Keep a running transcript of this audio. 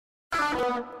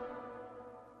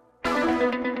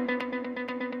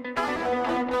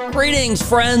Greetings,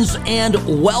 friends,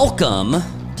 and welcome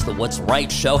to the What's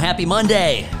Right show. Happy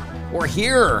Monday. We're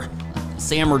here.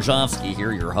 Sam Rajovsky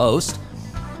here, your host.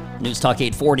 News Talk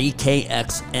 840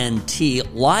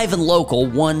 KXNT, live and local,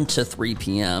 1 to 3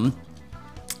 p.m.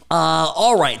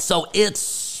 All right, so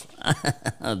it's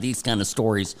these kind of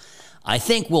stories. I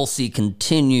think we'll see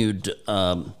continued,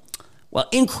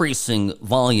 increasing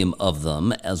volume of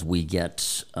them as we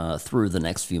get through the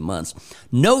next few months.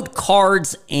 Note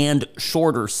cards and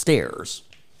shorter stairs.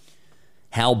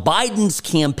 How Biden's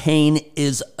campaign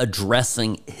is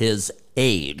addressing his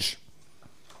age.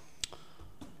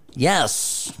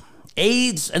 Yes,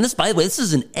 AIDS, and this, by the way, this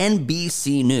is an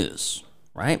NBC News,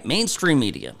 right? Mainstream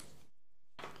media.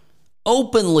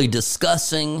 Openly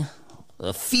discussing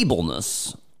the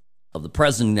feebleness of the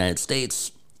President of the United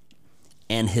States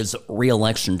and his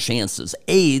re-election chances.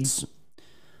 Aides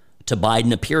to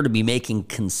Biden appear to be making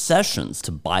concessions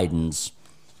to Biden's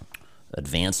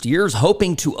advanced years,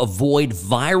 hoping to avoid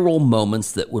viral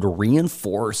moments that would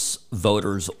reinforce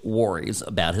voters' worries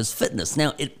about his fitness.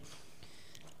 Now,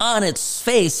 on its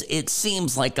face, it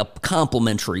seems like a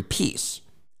complimentary piece.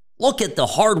 Look at the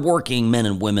hardworking men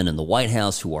and women in the White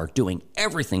House who are doing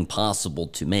everything possible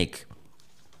to make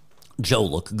Joe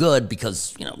look good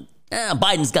because,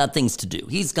 Biden's got things to do.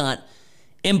 He's got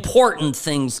important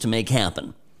things to make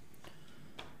happen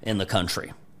in the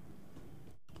country.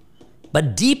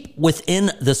 But deep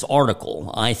within this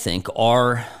article, I think,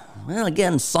 are,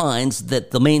 again, signs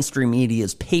that the mainstream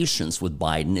media's patience with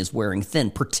Biden is wearing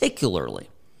thin, particularly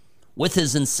with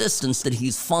his insistence that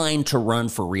he's fine to run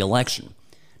for re-election.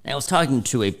 Now, I was talking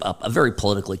to a very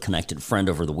politically connected friend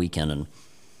over the weekend, and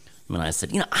I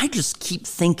said, I just keep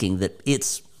thinking that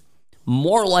it's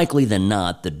more likely than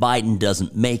not that Biden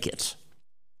doesn't make it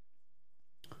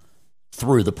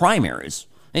through the primaries.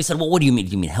 And he said, well, what do you mean?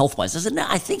 Do you mean health-wise? I said, no,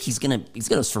 I think he's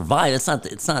gonna survive.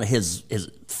 It's not his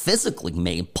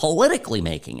physically politically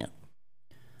making it.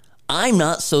 I'm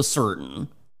not so certain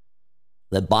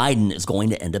that Biden is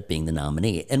going to end up being the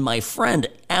nominee. And my friend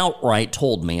outright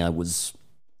told me I was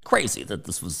crazy, that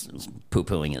this was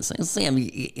poo-pooing it, saying,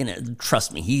 Sam,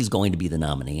 trust me, he's going to be the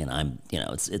nominee, and I'm,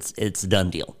 it's a done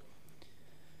deal.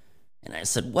 And I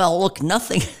said, well, look,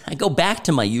 nothing, I go back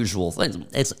to my usual thing.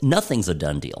 Nothing's a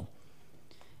done deal.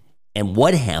 And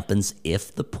what happens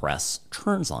if the press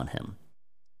turns on him?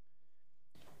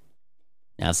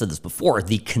 Now, I've said this before,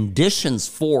 the conditions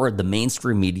for the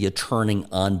mainstream media turning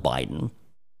on Biden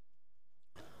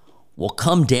will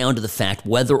come down to the fact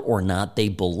whether or not they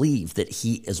believe that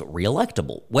he is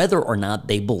reelectable, whether or not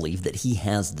they believe that he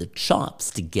has the chops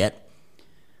to get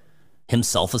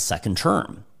himself a second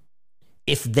term.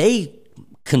 If they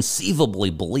conceivably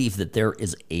believe that there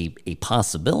is a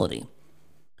possibility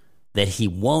that he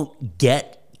won't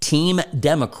get Team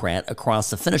Democrat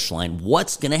across the finish line,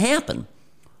 what's going to happen?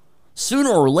 Sooner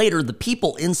or later, the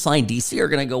people inside D.C. are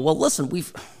going to go, well, listen,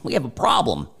 we have a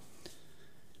problem.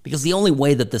 Because the only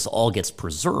way that this all gets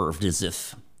preserved is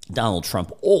if Donald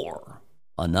Trump or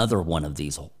another one of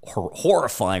these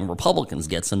horrifying Republicans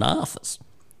gets into office.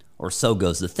 Or so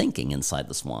goes the thinking inside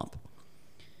the swamp.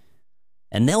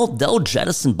 And they'll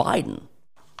jettison Biden.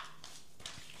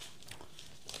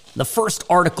 The first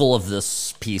article of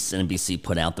this piece NBC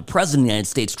put out, the President of the United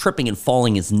States tripping and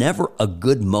falling is never a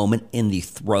good moment in the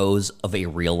throes of a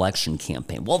re-election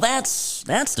campaign. Well, that's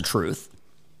the truth.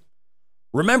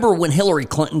 Remember when Hillary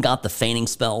Clinton got the fainting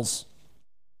spells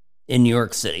in New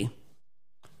York City?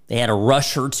 They had to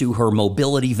rush her to her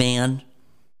mobility van.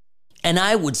 And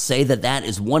I would say that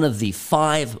is one of the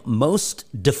 5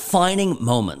 most defining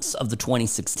moments of the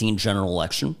 2016 general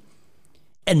election,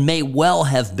 and may well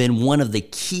have been one of the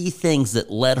key things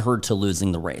that led her to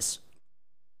losing the race.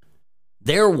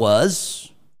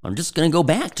 I'm just going to go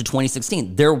back to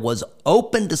 2016. There was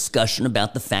open discussion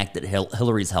about the fact that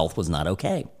Hillary's health was not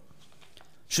okay.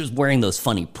 She was wearing those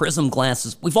funny prism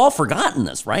glasses. We've all forgotten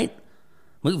this, right?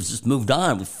 We've just moved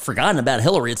on. We've forgotten about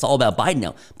Hillary. It's all about Biden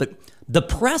now. But the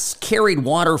press carried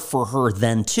water for her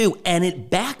then, too, and it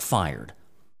backfired.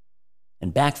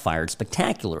 And backfired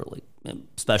spectacularly,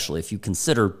 especially if you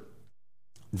consider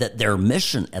that their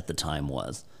mission at the time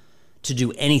was to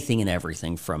do anything and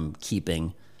everything from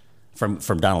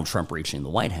Donald Trump reaching the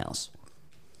White House.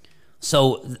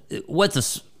 So what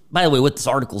this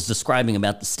article is describing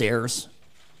about the stairs,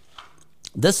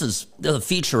 this is the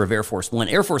feature of Air Force One.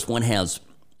 Air Force One has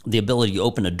the ability to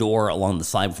open a door along the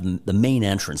side of the main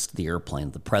entrance to the airplane.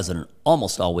 The president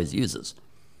almost always uses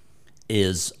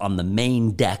is on the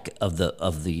main deck of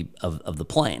the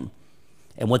plane.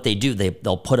 And what they do,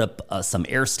 they'll put up some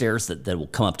air stairs that will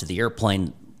come up to the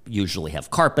airplane. usually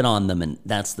have carpet on them, and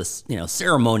that's the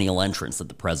ceremonial entrance that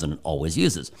the president always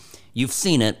uses. You've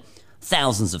seen it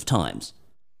thousands of times.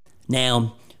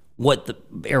 Now, what the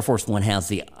Air Force One has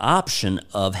the option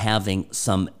of having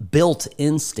some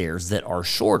built-in stairs that are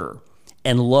shorter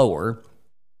and lower.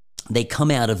 They come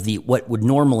out of what would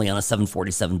normally on a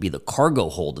 747 be the cargo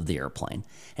hold of the airplane,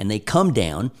 and they come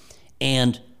down,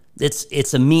 and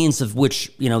it's a means of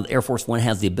which the Air Force One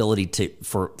has the ability to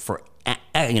for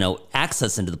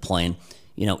access into the plane,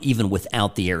 even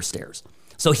without the air stairs.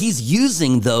 So he's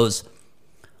using those.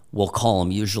 We'll call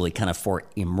them usually kind of for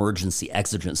emergency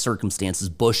exigent circumstances.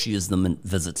 Bush used them in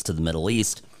visits to the Middle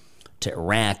East, to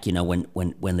Iraq.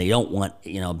 When they don't want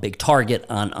a big target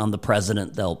on the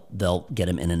president, they'll get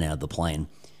him in and out of the plane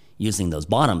using those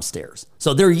bottom stairs.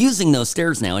 So they're using those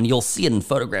stairs now, and you'll see it in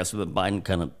photographs of Biden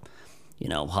kind of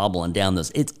hobbling down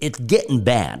those. It's getting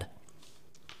bad.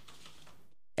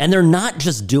 And they're not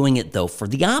just doing it though for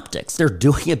the optics. They're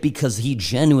doing it because he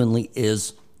genuinely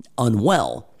is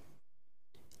unwell.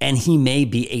 And he may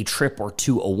be a trip or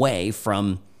two away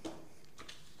from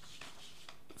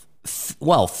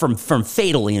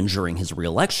fatally injuring his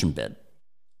reelection bid.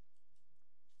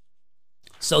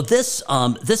 So this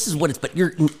is what it's. But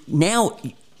now,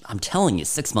 I'm telling you,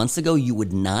 6 months ago, you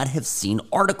would not have seen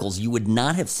articles. You would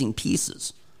not have seen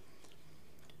pieces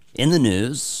in the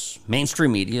news,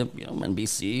 mainstream media,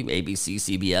 NBC, ABC,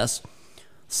 CBS,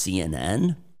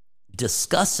 CNN,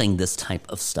 discussing this type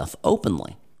of stuff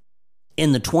openly.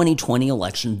 In the 2020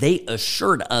 election, they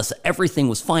assured us everything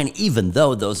was fine, even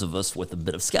though those of us with a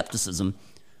bit of skepticism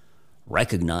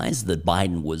recognized that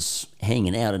Biden was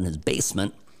hanging out in his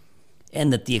basement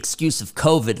and that the excuse of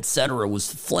COVID, et cetera,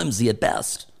 was flimsy at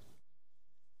best.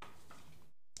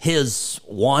 His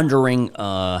wandering,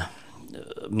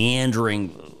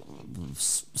 meandering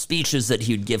speeches that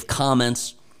he would give,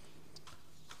 comments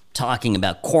talking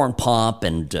about corn pop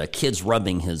and kids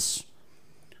rubbing his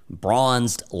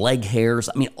bronzed leg hairs.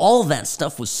 I mean, all of that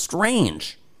stuff was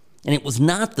strange. And it was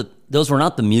those were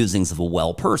not the musings of a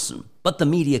well person, but the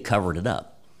media covered it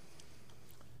up.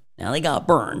 Now they got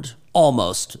burned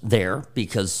almost there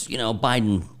because,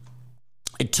 Biden,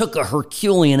 it took a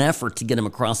Herculean effort to get him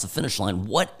across the finish line.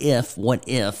 What if,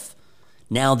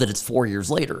 now that it's 4 years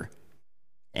later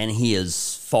and he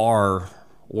is far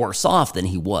worse off than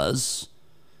he was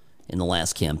in the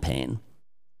last campaign,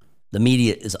 the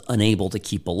media is unable to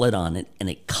keep a lid on it, and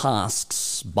it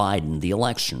costs Biden the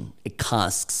election. It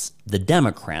costs the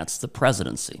Democrats the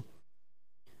presidency.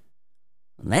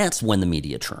 And that's when the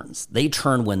media turns. They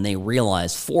turn when they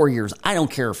realize 4 years, I don't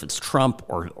care if it's Trump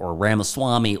or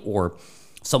Ramaswamy or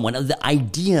someone, the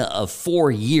idea of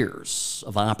 4 years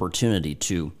of opportunity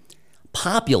to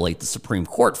populate the Supreme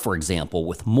Court, for example,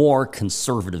 with more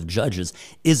conservative judges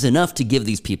is enough to give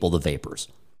these people the vapors.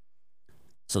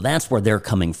 So that's where they're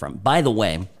coming from. By the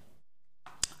way,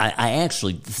 I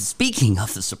actually, speaking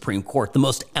of the Supreme Court, the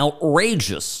most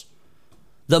outrageous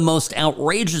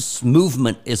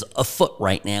movement is afoot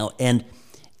right now. And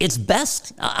it's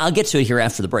best, I'll get to it here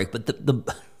after the break, but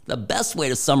the best way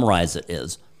to summarize it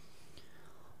is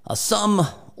some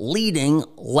leading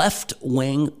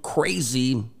left-wing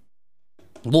crazy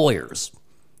lawyers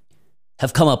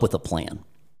have come up with a plan.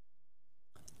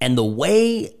 And the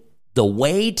way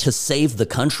to save the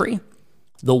country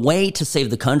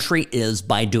is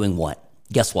by doing what?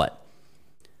 Guess what?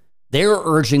 They're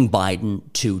urging Biden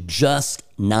to just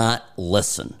not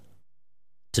listen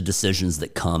to decisions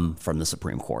that come from the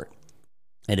Supreme Court.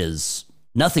 It is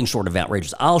nothing short of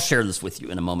outrageous. I'll share this with you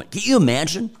in a moment. Can you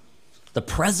imagine the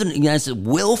president of the United States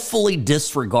willfully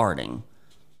disregarding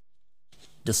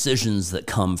decisions that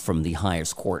come from the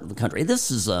highest court in the country?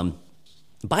 This is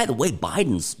by the way,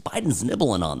 Biden's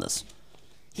nibbling on this.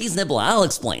 He's nibbling. I'll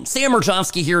explain. Sam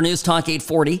Murjovsky here, News Talk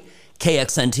 840,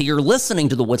 KXNT. You're listening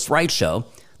to The What's Right Show.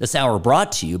 This hour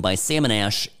brought to you by Sam &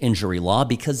 Ash Injury Law,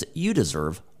 because you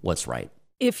deserve what's right.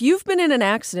 If you've been in an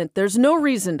accident, there's no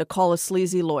reason to call a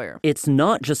sleazy lawyer. It's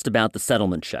not just about the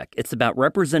settlement check. It's about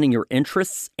representing your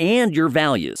interests and your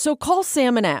values. So call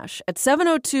Sam & Ash at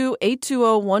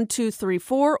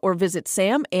 702-820-1234 or visit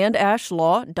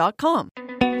samandashlaw.com.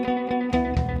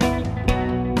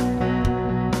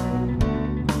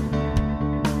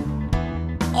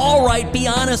 All right, be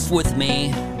honest with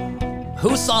me.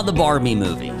 Who saw the Barbie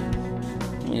movie?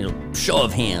 Show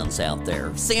of hands out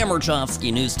there. Sam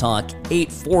Murjovsky, News Talk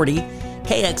 840,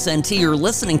 KXNT. You're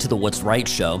listening to The What's Right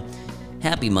Show.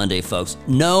 Happy Monday, folks.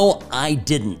 No, I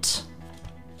didn't.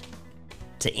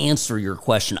 To answer your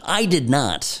question, I did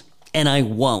not, and I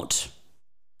won't.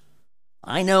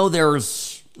 I know there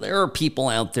are people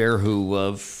out there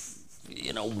who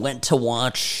went to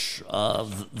watch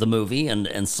the movie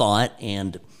and saw it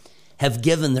and have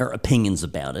given their opinions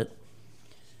about it.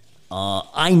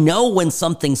 I know when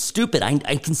something's stupid.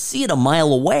 I can see it a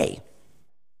mile away.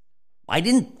 I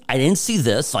didn't see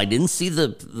this. I didn't see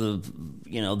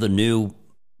the new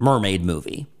Mermaid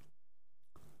movie.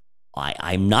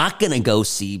 I'm not going to go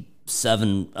see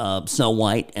Snow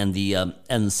White and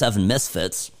the Seven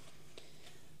Misfits.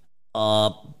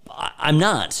 I'm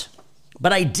not.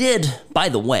 But I did, by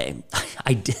the way,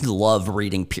 I did love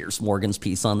reading Piers Morgan's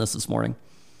piece on this morning.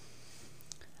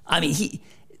 I mean,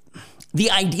 the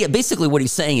idea, basically what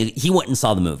he's saying is he went and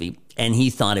saw the movie and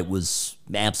he thought it was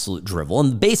absolute drivel.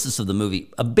 And the basis of the movie,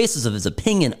 a basis of his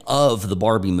opinion of the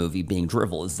Barbie movie being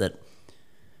drivel is that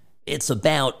it's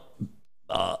about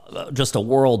just a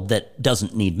world that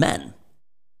doesn't need men.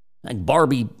 Like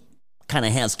Barbie kind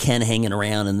of has Ken hanging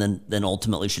around, and then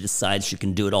ultimately she decides she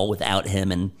can do it all without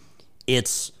him, and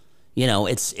it's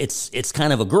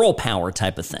kind of a girl power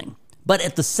type of thing. But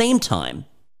at the same time,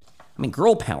 I mean,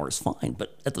 girl power is fine,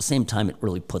 but at the same time, it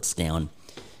really puts down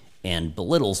and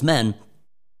belittles men,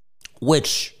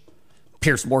 which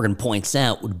Piers Morgan points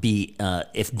out would be,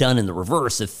 if done in the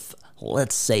reverse, if,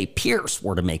 let's say, Pierce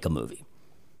were to make a movie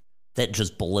that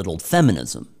just belittled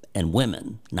feminism and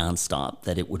women nonstop,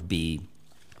 that it would be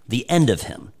the end of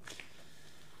him.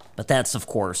 But that's, of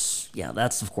course,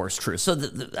 true. So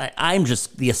I'm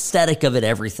just, the aesthetic of it,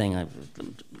 everything, I'm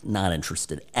not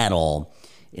interested at all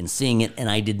in seeing it. And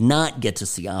I did not get to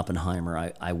see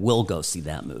Oppenheimer. I will go see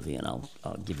that movie, and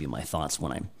I'll give you my thoughts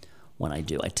when I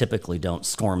do. I typically don't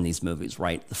storm these movies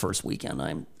right the first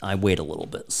weekend. I wait a little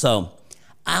bit. So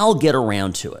I'll get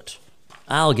around to it.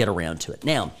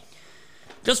 Now,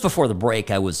 just before the break,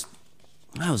 I was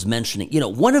mentioning,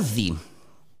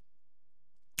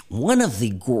 one of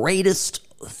the greatest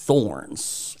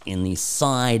thorns in the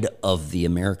side of the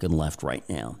American left right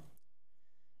now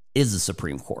is the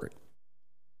Supreme Court.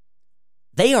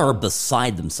 They are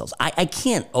beside themselves. I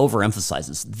can't overemphasize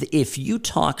this. If you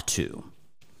talk to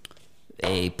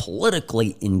a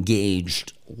politically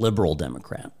engaged liberal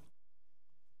Democrat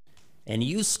and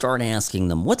you start asking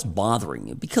them what's bothering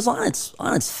you, because on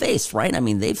its face, right? I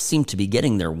mean, they've seemed to be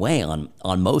getting their way on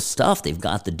most stuff. They've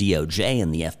got the DOJ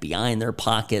and the FBI in their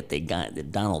pocket. They got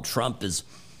that Donald Trump is,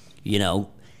 dying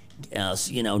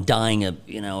a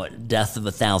death of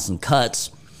 1,000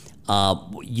 cuts.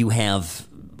 You have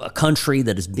a country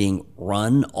that is being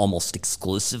run almost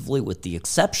exclusively, with the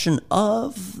exception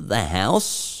of the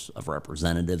House of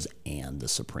Representatives and the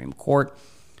Supreme Court.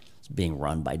 It's being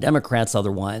run by Democrats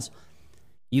otherwise.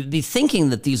 You'd be thinking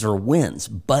that these are wins,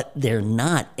 but they're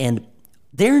not, and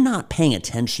they're not paying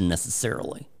attention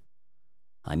necessarily.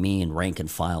 I mean, rank and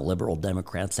file liberal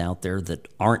Democrats out there that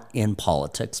aren't in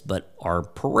politics but are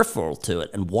peripheral to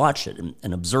it and watch it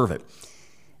and observe it.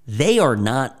 They are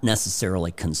not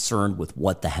necessarily concerned with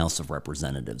what the House of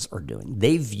Representatives are doing.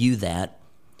 They view that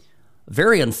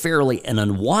very unfairly and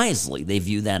unwisely. They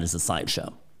view that as a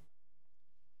sideshow.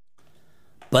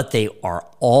 But they are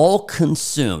all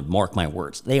consumed, mark my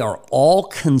words, they are all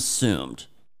consumed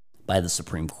by the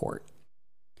Supreme Court.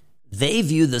 They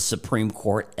view the Supreme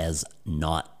Court as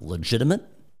not legitimate.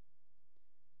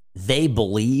 They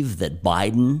believe that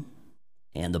Biden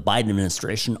and the Biden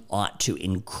administration ought to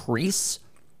increase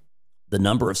the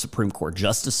number of Supreme Court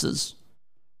justices.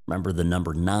 Remember, the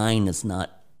number 9 is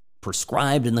not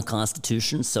prescribed in the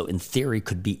Constitution, so in theory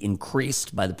could be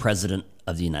increased by the President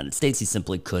of the United States. He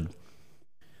simply could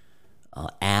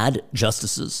add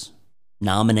justices,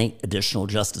 nominate additional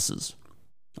justices.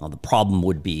 The problem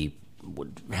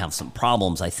would have some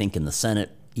problems, I think, in the Senate,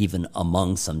 even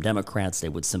among some Democrats. They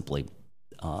would simply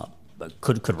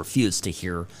could refuse to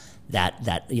hear that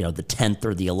the 10th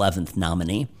or the 11th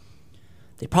nominee.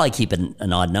 They probably keep it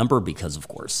an odd number because, of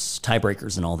course,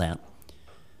 tiebreakers and all that.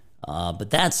 But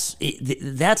that's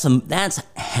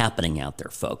happening out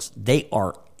there, folks. They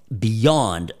are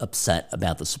beyond upset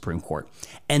about the Supreme Court.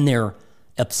 And they're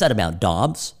upset about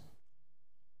Dobbs,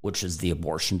 which is the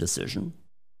abortion decision.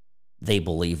 They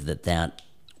believe that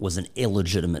was an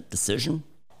illegitimate decision.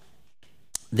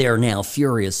 They're now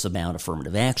furious about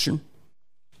affirmative action,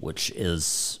 which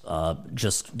is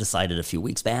just decided a few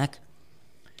weeks back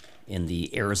in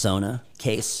the Arizona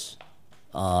case.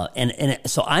 So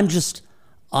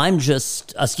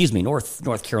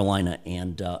North Carolina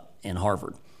and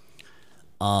Harvard.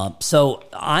 So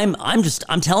I'm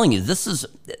telling you,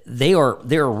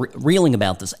 they're reeling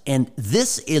about this, and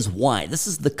this is why. This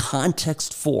is the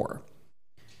context for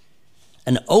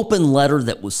an open letter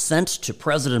that was sent to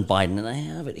President Biden, and I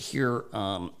have it here.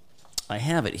 I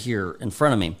have it here in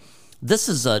front of me. This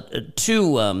is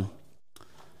two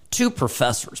two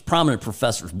professors, prominent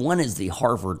professors. One is a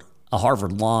Harvard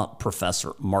law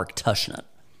professor, Mark Tushnet.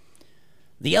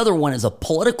 The other one is a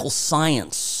political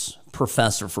science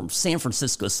professor from San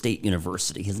Francisco State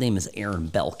University. His name is Aaron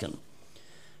Belkin.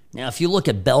 Now, if you look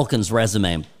at Belkin's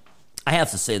resume, I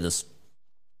have to say this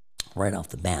right off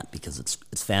the bat because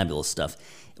it's fabulous stuff.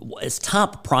 His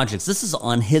top projects, this is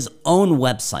on his own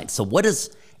website. So what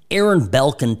does Aaron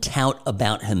Belkin tout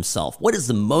about himself? What is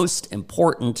the most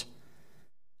important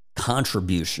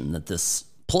contribution that this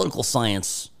political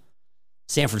science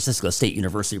San Francisco State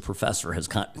University professor has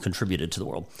contributed to the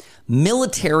world?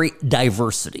 Military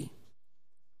diversity.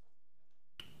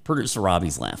 Producer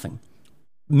Robbie's laughing.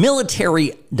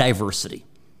 Military diversity.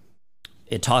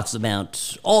 It talks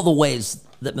about all the ways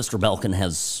that Mr. Belkin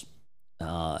has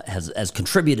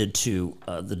contributed to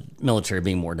the military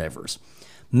being more diverse.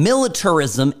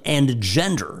 Militarism and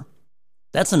gender.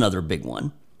 That's another big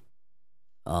one.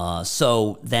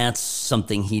 So that's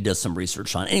something he does some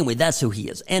research on. Anyway, that's who he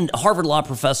is. And Harvard law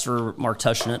professor Mark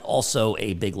Tushnet, also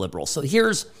a big liberal. So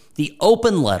here's the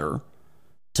open letter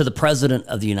to the President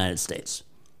of the United States.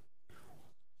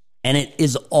 And it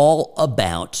is all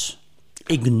about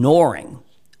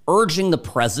urging the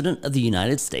President of the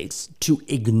United States to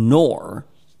ignore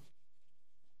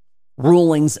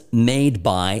rulings made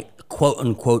by, quote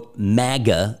unquote,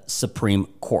 MAGA Supreme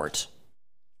Court.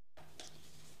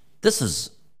 This is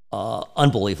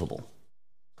unbelievable.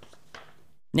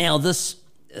 Now, let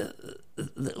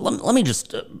me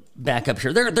just back up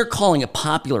here. They're calling it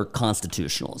popular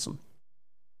constitutionalism.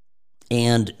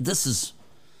 And this is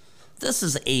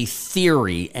a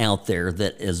theory out there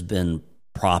that has been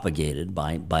propagated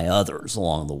by others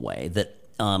along the way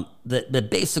that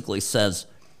basically says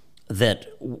that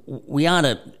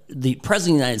the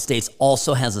President of the United States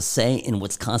also has a say in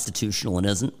what's constitutional and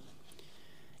isn't,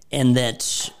 and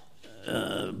that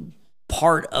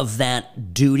part of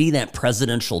that duty, that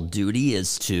presidential duty,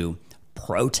 is to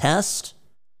protest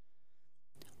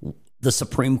the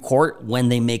Supreme Court when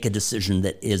they make a decision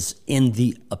that is, in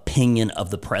the opinion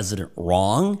of the president,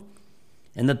 wrong,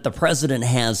 and that the president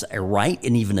has a right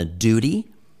and even a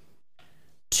duty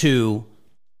to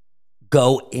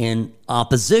go in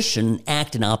opposition,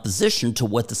 act in opposition to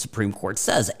what the Supreme Court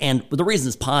says. And the reason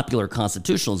it's popular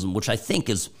constitutionalism, which I think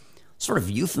is sort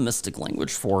of euphemistic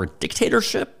language for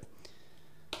dictatorship.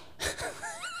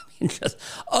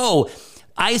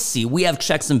 I see. We have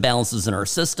checks and balances in our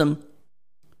system.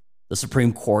 The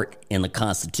Supreme Court and the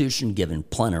Constitution given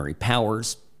plenary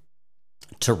powers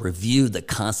to review the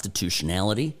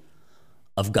constitutionality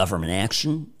of government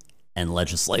action and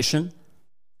legislation.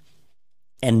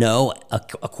 And no,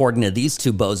 according to these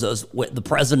two bozos, the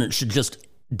president should just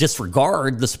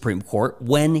disregard the Supreme Court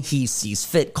when he sees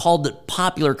fit. Called it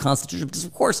popular constitution because,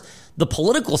 of course, the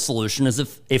political solution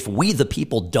is if we, the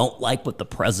people, don't like what the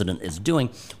president is doing,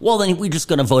 well, then we're just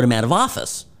going to vote him out of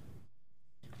office.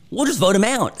 We'll just vote him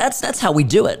out. That's how we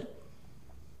do it.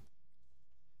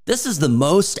 This is the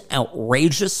most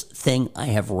outrageous thing I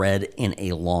have read in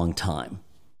a long time.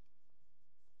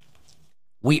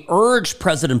 We urge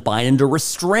President Biden to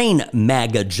restrain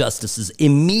MAGA justices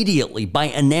immediately by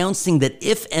announcing that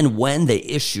if and when they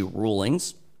issue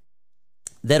rulings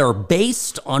that are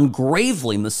based on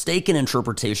gravely mistaken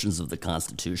interpretations of the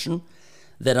Constitution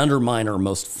that undermine our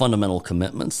most fundamental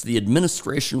commitments, the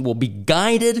administration will be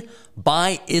guided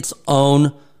by its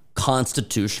own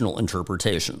constitutional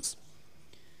interpretations.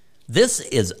 This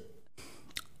is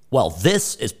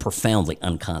profoundly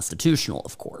unconstitutional,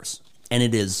 of course, and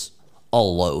it is a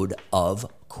load of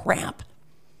crap.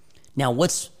 Now,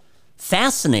 what's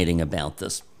fascinating about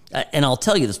this, and I'll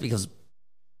tell you this because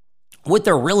what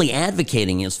they're really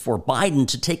advocating is for Biden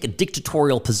to take a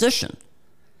dictatorial position.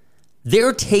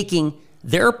 They're taking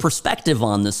their perspective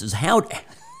on this is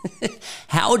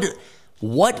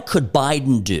what could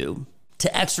Biden do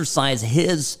to exercise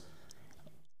his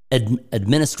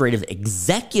administrative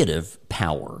executive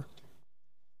power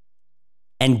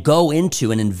and go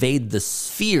into and invade the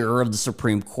sphere of the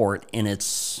Supreme Court in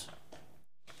its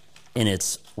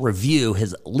review,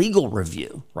 his legal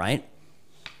review, right?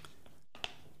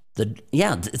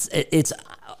 It's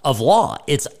of law.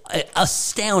 It's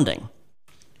astounding.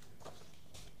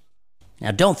 Now,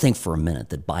 don't think for a minute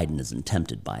that Biden isn't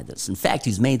tempted by this. In fact,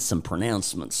 he's made some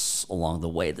pronouncements along the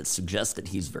way that suggest that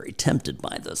he's very tempted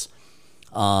by this.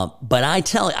 But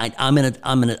I'm going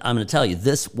to tell you,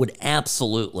 this would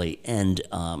absolutely end.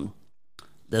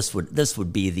 This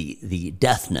would be the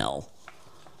death knell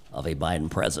of a Biden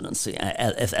presidency,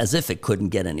 as if it couldn't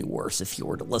get any worse if you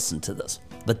were to listen to this.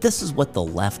 But this is what the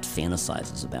left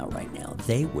fantasizes about right now.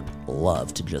 They would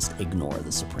love to just ignore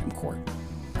the Supreme Court.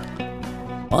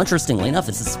 Well, interestingly enough,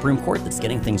 it's the Supreme Court that's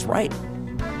getting things right.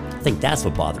 I think that's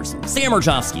what bothers them. Sam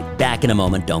Rajovsky, back in a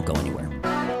moment. Don't go anywhere.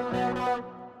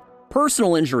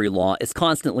 Personal injury law is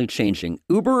constantly changing.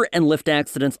 Uber and Lyft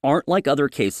accidents aren't like other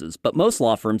cases, but most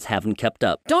law firms haven't kept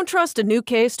up. Don't trust a new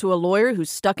case to a lawyer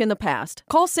who's stuck in the past.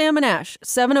 Call Sam and Ash,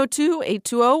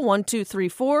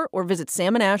 702-820-1234, or visit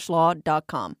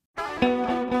samandashlaw.com.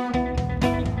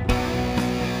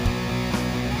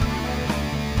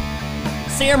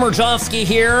 Sam Rajovsky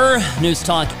here, News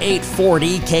Talk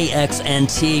 840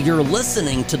 KXNT. You're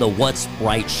listening to the What's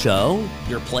Right Show,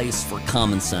 your place for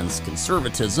common sense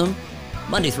conservatism,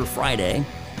 Monday through Friday,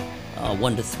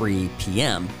 1 to 3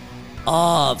 p.m.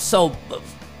 So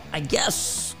I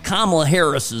guess Kamala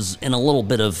Harris is in a little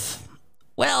bit of,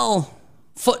 well,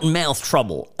 foot and mouth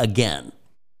trouble again.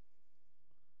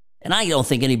 And I don't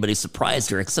think anybody's surprised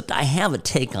here, except I have a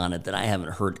take on it that I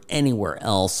haven't heard anywhere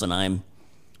else, and I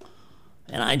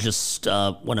just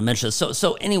want to mention this.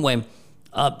 So anyway,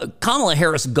 Kamala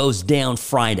Harris goes down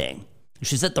Friday.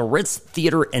 She's at the Ritz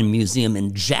Theater and Museum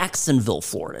in Jacksonville,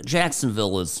 Florida.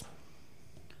 Jacksonville is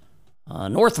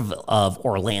north of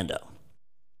Orlando.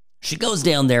 She goes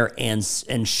down there and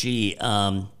she,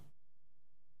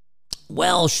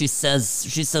 she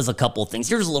says a couple of things.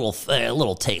 Here's a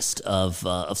little taste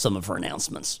of some of her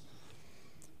announcements.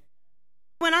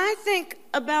 When I think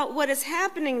about what is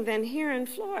happening then here in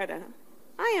Florida,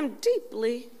 I am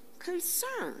deeply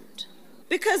concerned.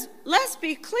 Because let's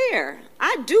be clear,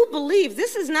 I do believe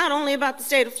this is not only about the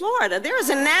state of Florida. There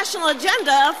is a national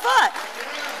agenda afoot.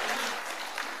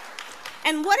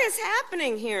 And what is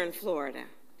happening here in Florida?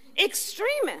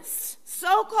 Extremists,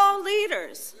 so-called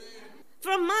leaders,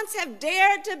 for months have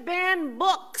dared to ban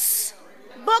books.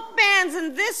 Book bans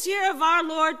in this year of our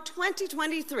Lord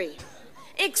 2023.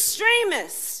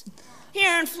 Extremists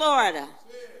here in Florida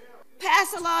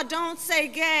pass a law, don't say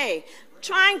gay,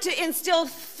 trying to instill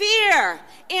fear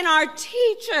in our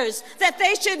teachers that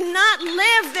they should not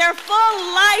live their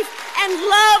full life and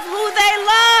love who they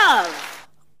love.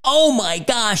 Oh my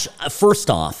gosh. First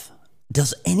off,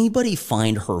 does anybody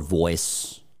find her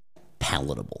voice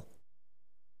palatable?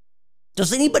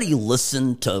 Does anybody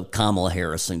listen to Kamala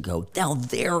Harris and go, now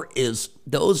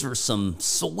those are some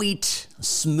sweet,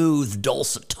 smooth,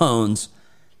 dulcet tones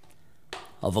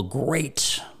of a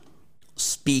great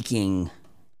speaking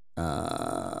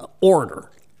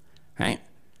orator, right?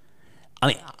 I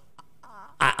mean,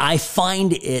 I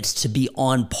find it to be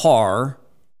on par.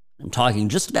 I'm talking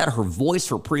just about her voice,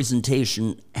 her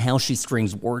presentation, how she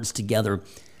strings words together.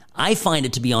 I find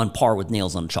it to be on par with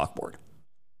nails on a chalkboard.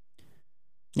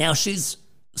 Now, she's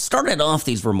started off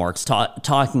these remarks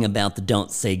talking about the Don't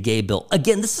Say Gay bill.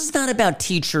 Again, this is not about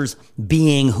teachers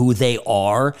being who they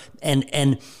are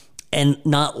and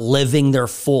not living their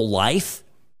full life.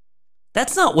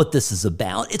 That's not what this is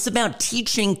about. It's about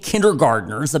teaching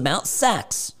kindergartners about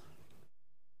sex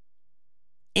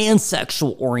and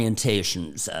sexual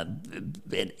orientations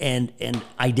and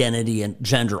identity and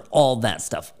gender, all that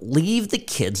stuff. Leave the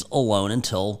kids alone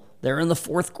until they're in the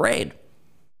 4th grade.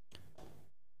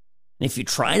 And if you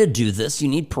try to do this, you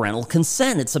need parental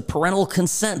consent. It's a parental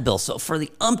consent bill. So for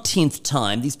the umpteenth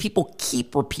time, these people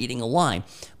keep repeating a lie.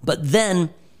 But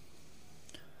then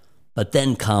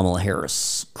Kamala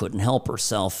Harris couldn't help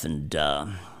herself, and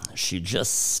she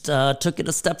just took it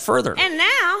a step further. And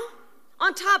now,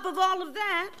 on top of all of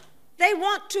that, they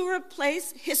want to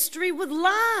replace history with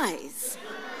lies.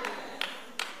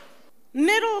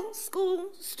 Middle school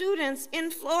students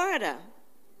in Florida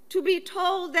to be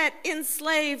told that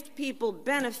enslaved people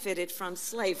benefited from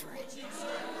slavery.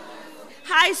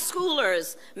 High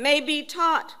schoolers may be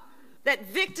taught that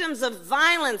victims of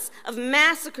violence, of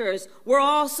massacres, were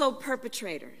also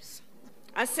perpetrators.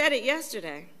 I said it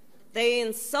yesterday. They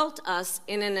insult us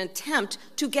in an attempt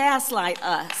to gaslight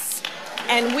us,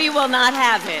 and we will not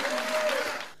have it.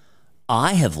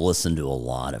 I have listened to a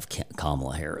lot of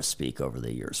Kamala Harris speak over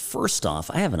the years. First off,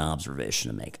 I have an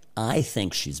observation to make. I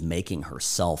think she's making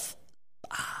herself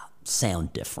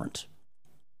sound different.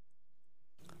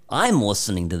 I'm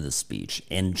listening to the speech,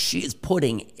 and she is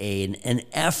putting an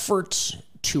effort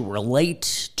to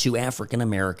relate to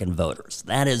African-American voters.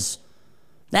 That's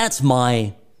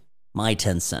my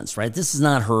 10 cents, right? This is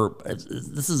not her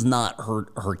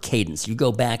cadence. You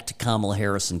go back to Kamala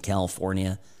Harris in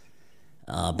California,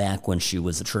 back when she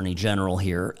was Attorney General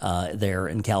there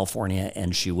in California,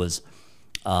 and she was,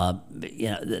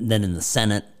 then in the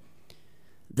Senate.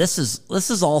 This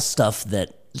is all stuff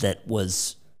that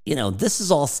was, this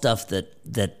is all stuff that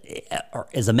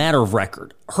is a matter of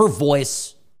record. Her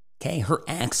voice, okay, her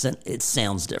accent, it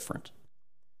sounds different.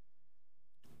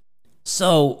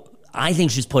 So I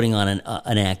think she's putting on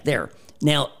an act there.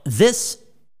 Now, this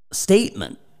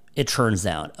statement, it turns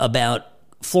out, about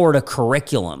Florida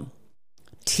curriculum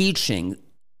teaching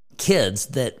kids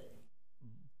that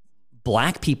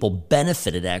black people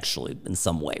benefited actually in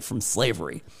some way from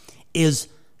slavery is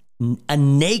a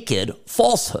naked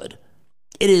falsehood.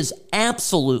 It is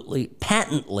absolutely,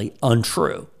 patently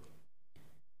untrue.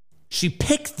 She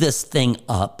picked this thing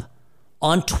up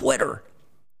on Twitter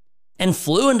and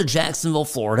flew into Jacksonville,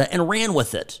 Florida, and ran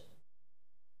with it.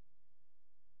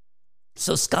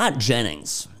 So Scott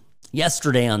Jennings,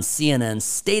 yesterday on CNN's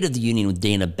State of the Union with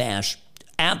Dana Bash,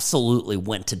 absolutely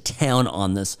went to town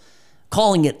on this,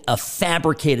 calling it a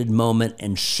fabricated moment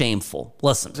and shameful.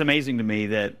 Listen. It's amazing to me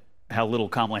that how little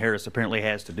Kamala Harris apparently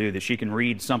has to do, that she can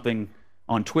read something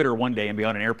on Twitter one day and be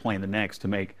on an airplane the next to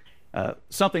make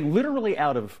something literally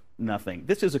out of nothing.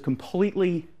 This is a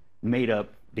completely made-up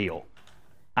deal.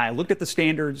 I looked at the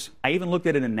standards. I even looked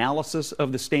at an analysis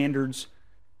of the standards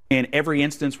in every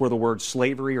instance where the word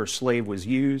slavery or slave was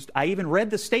used. I even read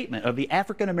the statement of the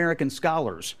African-American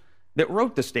scholars that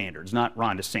wrote the standards, not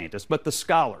Ron DeSantis, but the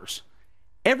scholars.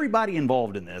 Everybody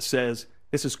involved in this says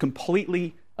this is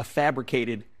completely a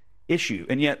fabricated issue.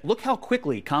 And yet, look how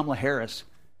quickly Kamala Harris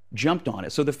jumped on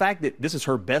it. So the fact that this is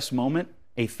her best moment,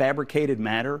 a fabricated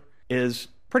matter, is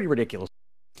pretty ridiculous.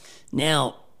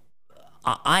 Now,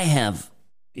 I have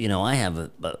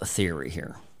a theory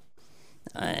here.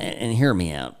 And hear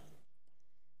me out.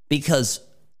 Because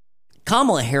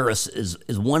Kamala Harris is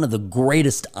one of the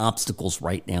greatest obstacles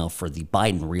right now for the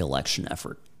Biden reelection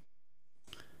effort.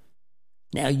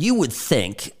 Now, you would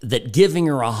think that giving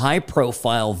her a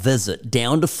high-profile visit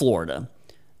down to Florida,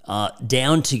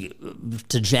 down to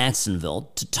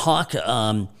Jacksonville, to talk,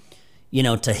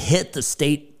 to hit the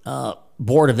state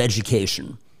Board of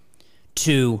Education,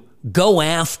 to go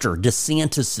after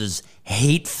DeSantis's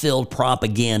hate-filled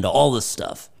propaganda, all this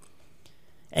stuff,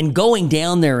 and going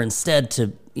down there instead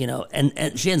to,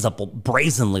 and she ends up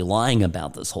brazenly lying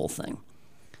about this whole thing.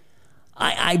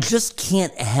 I just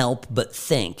can't help but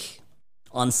think,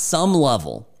 on some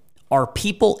level, are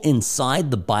people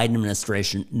inside the Biden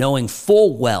administration knowing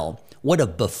full well what a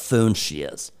buffoon she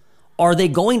is? Are they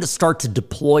going to start to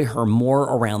deploy her more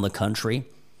around the country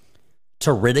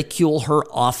to ridicule her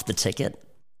off the ticket?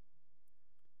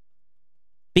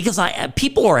 Because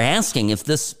people are asking if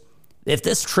this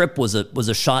trip was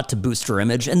a shot to boost her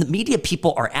image, and the media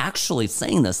people are actually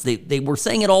saying this. They were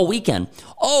saying it all weekend.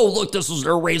 Oh, look,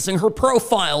 they're raising her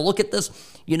profile. Look at this,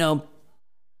 This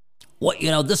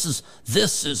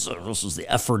is the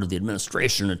effort of the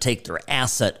administration to take their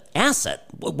asset. Asset?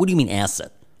 What do you mean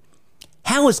asset?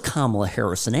 How is Kamala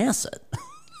Harris an asset?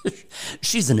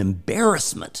 She's an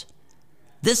embarrassment.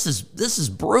 This is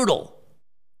brutal.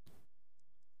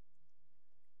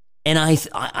 And I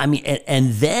mean,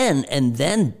 and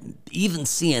then even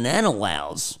CNN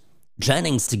allows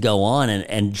Jennings to go on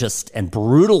and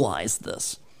brutalize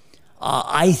this.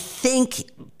 I think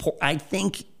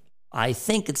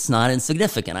it's not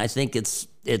insignificant. I think it's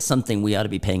something we ought to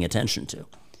be paying attention to.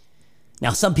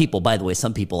 Now, some people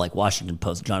like Washington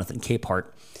Post, Jonathan Capehart,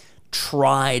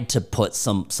 tried to put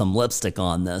some lipstick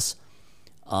on this.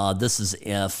 This is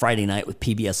Friday night with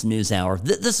PBS NewsHour.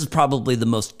 This is probably the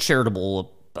most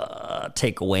charitable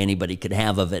takeaway anybody could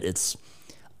have of it. It's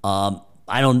I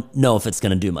don't know if it's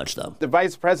going to do much, though. The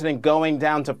vice president going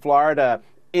down to Florida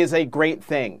is a great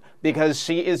thing because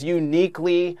she is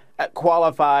uniquely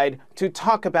qualified to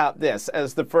talk about this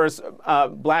as the first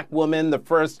black woman, the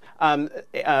first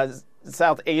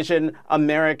South Asian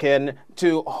American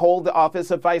to hold the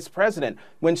office of vice president.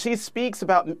 When she speaks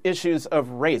about issues of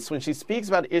race, when she speaks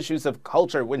about issues of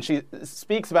culture, when she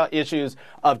speaks about issues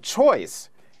of choice,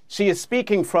 she is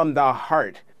speaking from the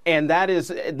heart. And that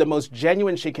is the most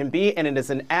genuine she can be, and it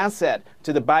is an asset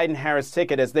to the Biden-Harris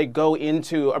ticket as they go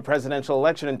into a presidential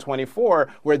election in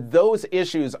 2024, where those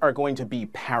issues are going to be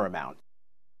paramount.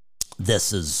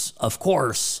 This is, of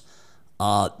course,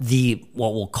 what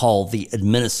we'll call the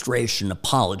administration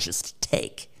apologist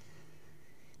take.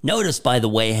 Notice, by the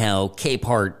way, how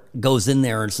Capehart goes in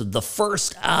there and said the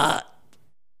first, I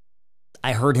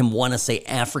heard him want to say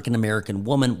African-American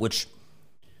woman, which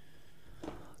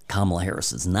Kamala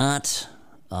Harris is not.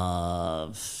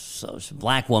 So she's a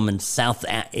black woman, South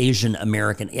Asian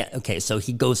American. Yeah, okay, so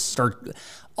he goes start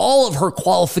all of her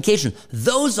qualifications.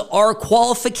 Those are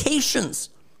qualifications,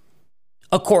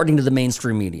 according to the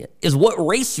mainstream media, is what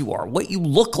race you are, what you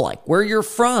look like, where you're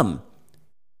from,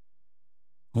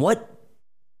 what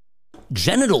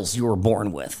genitals you were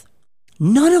born with.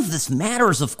 None of this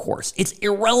matters, of course. It's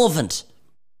irrelevant.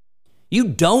 You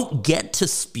don't get to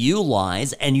spew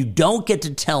lies and you don't get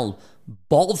to tell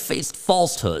bald-faced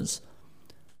falsehoods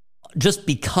just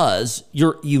because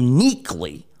you're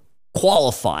uniquely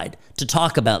qualified to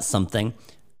talk about something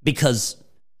because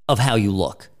of how you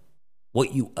look,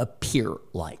 what you appear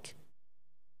like.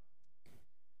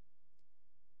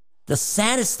 The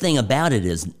saddest thing about it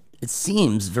is it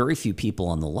seems very few people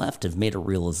on the left have made a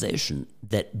realization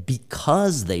that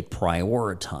because they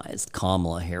prioritized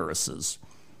Kamala Harris's,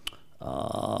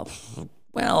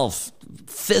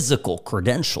 physical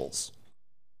credentials,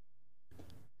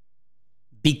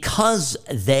 because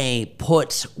they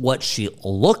put what she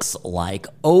looks like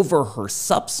over her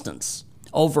substance,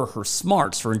 over her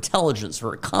smarts, her intelligence,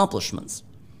 her accomplishments,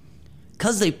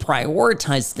 because they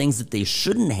prioritized things that they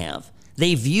shouldn't have,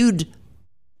 they viewed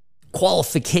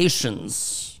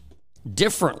qualifications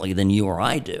differently than you or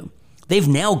I do. They've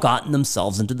now gotten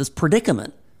themselves into this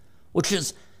predicament, which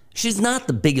is she's not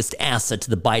the biggest asset to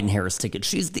the Biden-Harris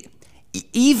ticket.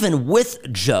 Even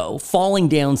with Joe falling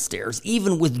downstairs,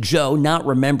 even with Joe not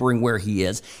remembering where he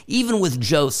is, even with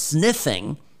Joe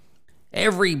sniffing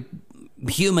every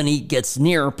human he gets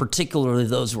near, particularly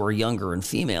those who are younger and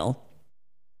female,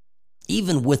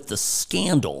 even with the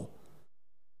scandal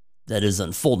that is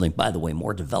unfolding, by the way,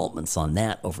 more developments on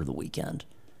that over the weekend,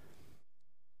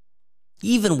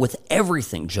 even with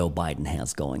everything Joe Biden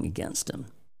has going against him,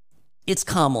 it's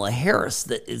Kamala Harris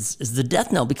that is the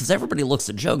death knell, because everybody looks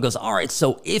at Joe and goes, all right,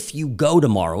 so if you go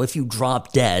tomorrow, if you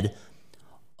drop dead,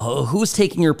 who's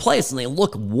taking your place? And they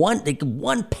look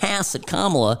one pass at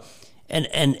Kamala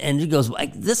and he goes,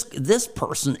 like, this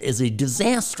person is a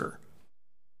disaster.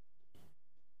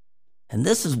 And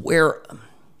this is where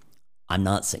I'm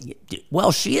not saying,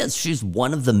 well, she is. She's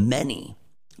one of the many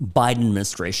Biden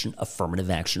administration affirmative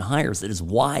action hires. That is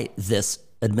why this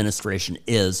administration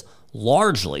is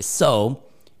largely so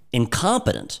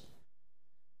incompetent,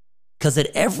 because at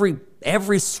every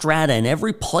strata and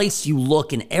every place you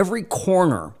look, in every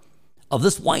corner of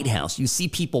this White House, you see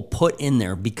people put in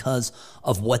there because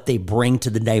of what they bring to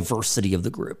the diversity of the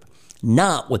group,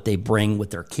 not what they bring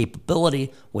with their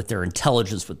capability, with their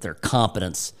intelligence, with their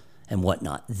competence and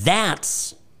whatnot.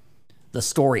 That's the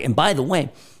story. And by the way,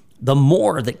 the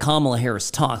more that Kamala Harris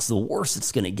talks, the worse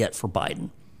it's going to get for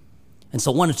Biden. And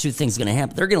so one of two things is going to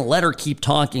happen. They're going to let her keep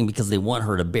talking because they want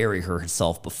her to bury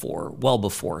herself before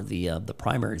the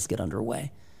primaries get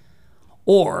underway.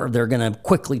 Or they're going to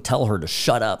quickly tell her to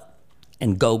shut up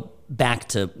and go back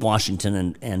to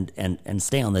Washington and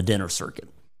stay on the dinner circuit.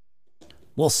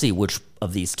 We'll see which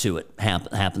of these two it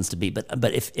happens to be.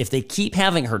 But if they keep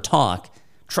having her talk,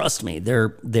 trust me,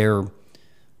 they're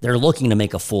looking to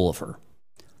make a fool of her.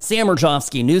 Sam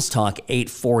Rajovsky, News Talk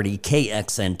 840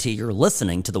 KXNT. You're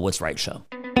listening to The What's Right Show.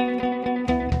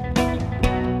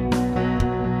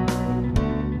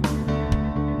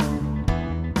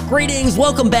 Greetings.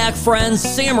 Welcome back, friends.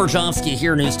 Sam Rajovsky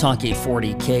here, News Talk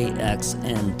 840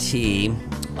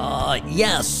 KXNT.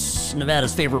 Yes,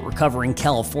 Nevada's favorite recovering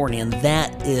Californian.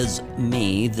 That is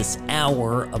me. This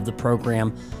hour of the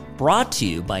program brought to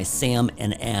you by Sam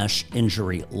and Ash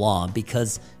Injury Law,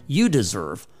 because you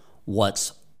deserve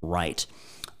what's right.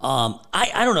 I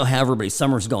don't know how everybody's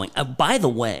summer's going. By the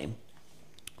way,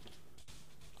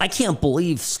 I can't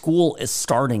believe school is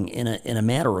starting in a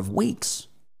matter of weeks.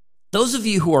 Those of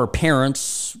you who are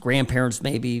parents, grandparents,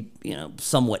 maybe,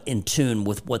 somewhat in tune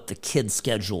with what the kid's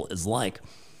schedule is like,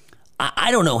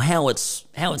 I don't know how it's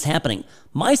happening.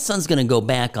 My son's going to go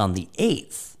back on the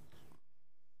 8th.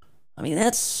 I mean,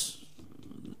 that's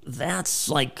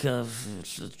like 2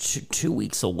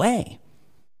 weeks away.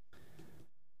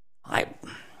 And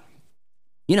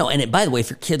by the way, if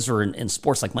your kids are in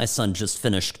sports, like my son just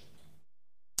finished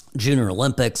Junior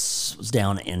Olympics, was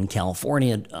down in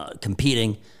California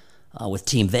competing with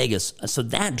Team Vegas. So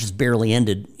that just barely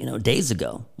ended, days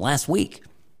ago, last week.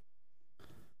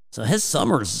 So his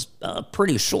summer's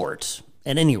pretty short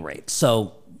at any rate.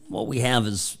 So what we have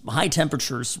is high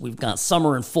temperatures. We've got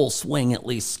summer in full swing, at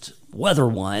least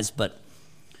weather-wise, but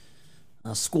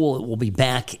school will be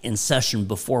back in session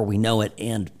before we know it,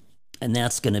 and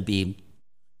that's going to be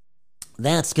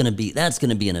an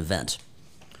event.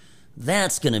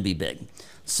 That's going to be big.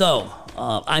 So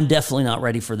I'm definitely not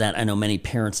ready for that. I know many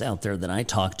parents out there that I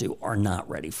talk to are not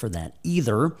ready for that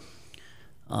either.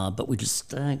 But we just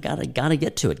gotta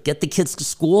get to it. Get the kids to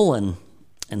school and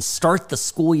start the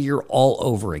school year all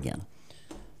over again.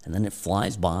 And then it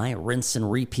flies by, rinse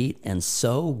and repeat, and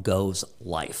so goes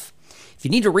life. If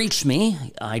you need to reach me,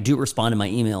 I do respond to my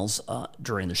emails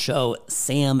during the show,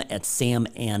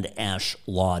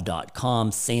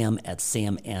 sam@samandashlaw.com,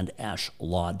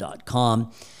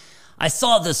 sam@samandashlaw.com. I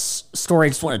saw this story. I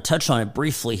just want to touch on it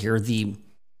briefly here.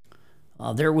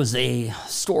 There was a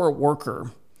store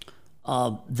worker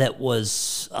that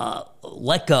was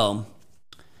let go.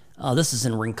 This is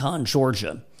in Rincon,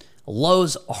 Georgia, a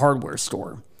Lowe's hardware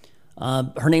store.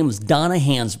 Her name was Donna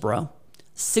Hansbrough,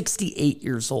 68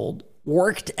 years old,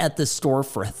 worked at this store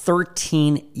for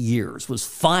 13 years, was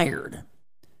fired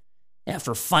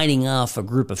after fighting off a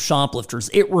group of shoplifters.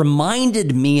 It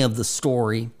reminded me of the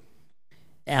story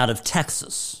out of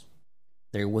Texas.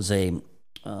 There was a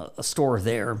store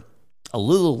there, a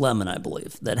Lululemon, I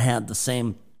believe, that had the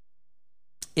same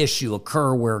issue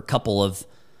occur where a couple of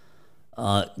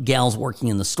gals working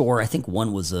in the store, I think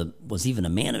one was even a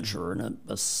manager and an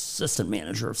assistant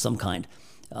manager of some kind,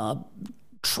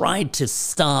 tried to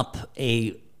stop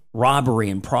a robbery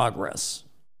in progress.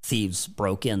 Thieves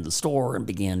broke in the store and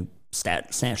began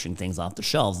snatching things off the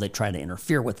shelves. They tried to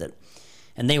interfere with it,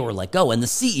 and they were let go. And the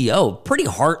CEO pretty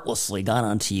heartlessly got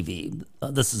on TV.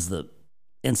 This is the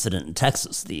incident in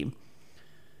Texas, the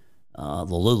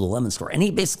Lululemon store, and he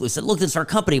basically said, "Look, it's our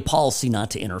company policy not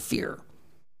to interfere."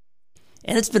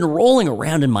 And it's been rolling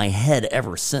around in my head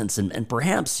ever since. And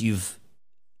perhaps you've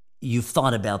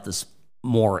thought about this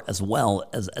more as well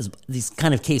as these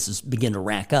kind of cases begin to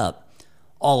rack up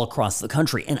all across the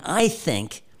country. And I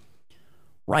think,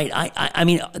 right, I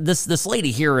mean, this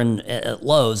lady here at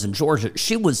Lowe's in Georgia,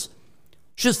 she was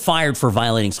fired for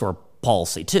violating store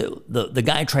policy too. The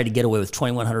guy tried to get away with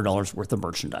 $2,100 worth of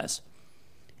merchandise.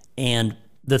 And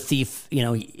the thief,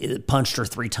 he punched her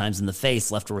 3 times in the face,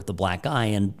 left her with a black eye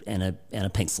and a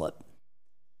pink slip.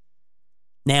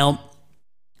 Now,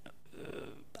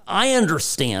 I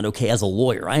understand, okay, as a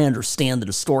lawyer, I understand that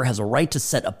a store has a right to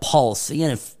set a policy,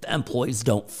 and if employees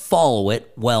don't follow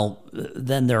it, well,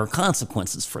 then there are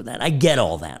consequences for that. I get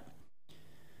all that.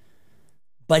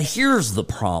 But here's the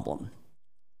problem.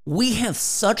 We have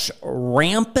such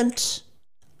rampant,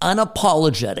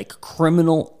 unapologetic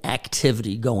criminal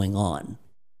activity going on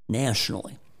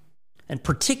nationally, and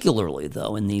particularly,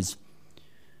 though, in these,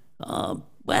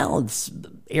 it's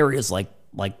areas like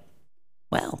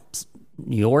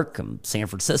New York, San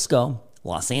Francisco,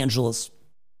 Los Angeles,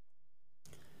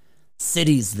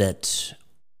 cities that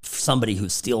somebody who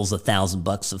steals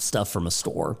 $1,000 of stuff from a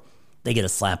store, they get a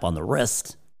slap on the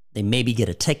wrist, they maybe get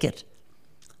a ticket,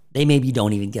 they maybe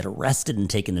don't even get arrested and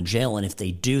taken to jail, and if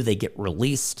they do, they get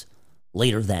released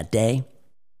later that day.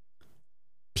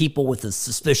 People with a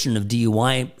suspicion of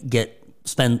DUI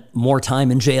spend more time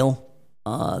in jail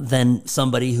than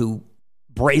somebody who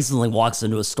brazenly walks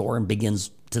into a store and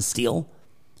begins to steal.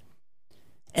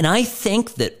 And I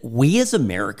think that we as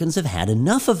Americans have had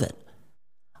enough of it.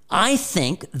 I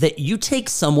think that you take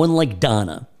someone like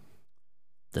Donna,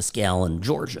 this gal in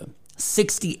Georgia,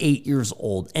 68 years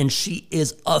old, and she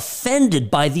is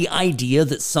offended by the idea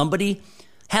that somebody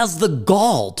has the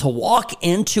gall to walk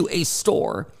into a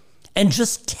store and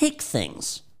just take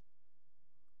things.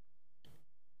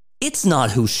 It's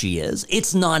not who she is.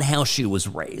 It's not how she was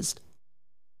raised.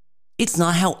 It's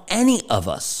not how any of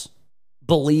us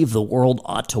believe the world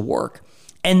ought to work.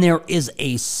 And there is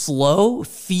a slow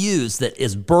fuse that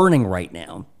is burning right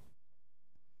now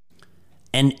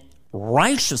and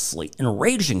righteously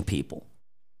enraging people.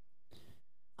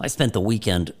 I spent the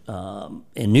weekend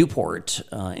in Newport,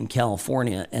 in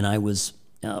California, and I was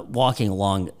walking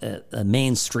along a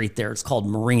main street there. It's called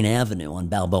Marine Avenue on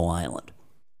Balboa Island.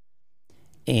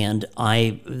 And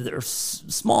there's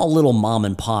small little mom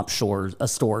and pop store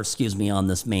on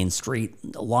this main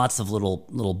street. Lots of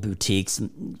little boutiques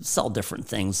sell different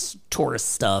things, tourist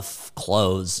stuff,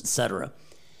 clothes, etc.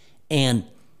 And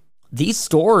these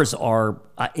stores are,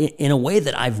 in a way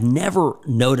that I've never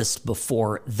noticed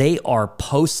before, they are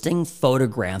posting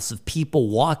photographs of people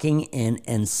walking in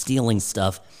and stealing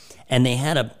stuff. And they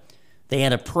had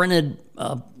a printed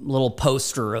little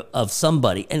poster of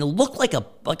somebody, and it looked like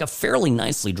a fairly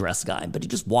nicely dressed guy, but he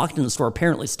just walked in the store,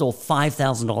 apparently stole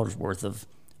 $5,000 worth of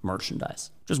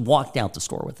merchandise. Just walked out the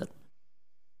store with it.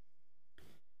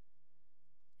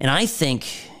 And I think,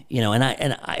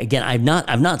 again,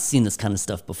 I've not seen this kind of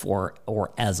stuff before,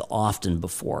 or as often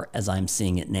before as I'm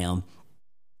seeing it now.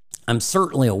 I'm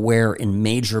certainly aware in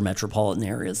major metropolitan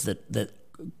areas that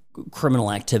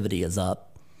criminal activity is up.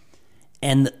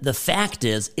 And the fact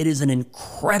is, it is an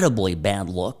incredibly bad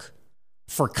look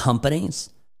for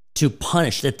companies to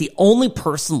punish, that the only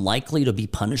person likely to be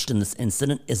punished in this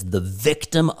incident is the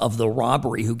victim of the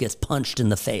robbery who gets punched in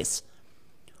the face,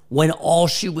 when all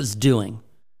she was doing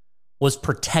was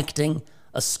protecting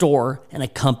a store and a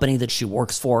company that she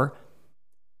works for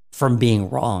from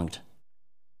being wronged.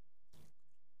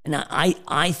 And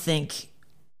I think,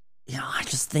 I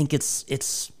just think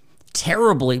it's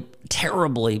terribly,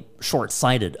 terribly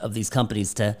short-sighted of these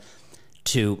companies to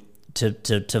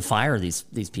fire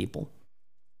these people.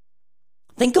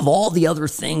 Think of all the other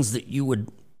things that you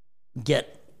would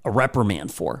get a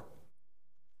reprimand for.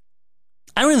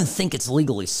 I don't even think it's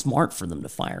legally smart for them to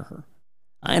fire her.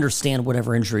 I understand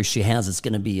whatever injury she has, it's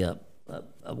going to be a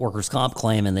workers' comp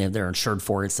claim, and they're insured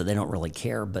for it, so they don't really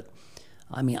care. But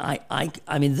I mean, I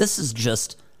mean, this is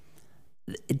just.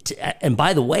 And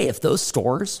by the way, if those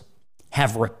stores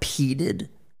have repeated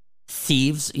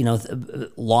thieves,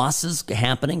 losses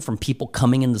happening from people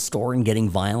coming in the store and getting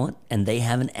violent, and they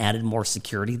haven't added more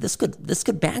security, this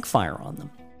could backfire on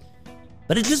them.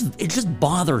 But it just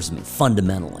bothers me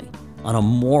fundamentally on a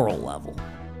moral level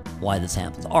why this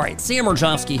happens. All right, Sam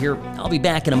Rajovsky here. I'll be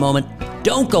back in a moment.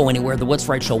 Don't go anywhere. The What's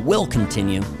Right Show will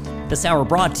continue. This hour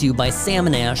brought to you by Sam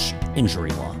 & Ash Injury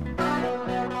Law.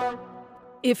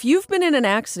 If you've been in an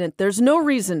accident, there's no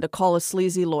reason to call a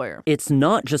sleazy lawyer. It's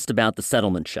not just about the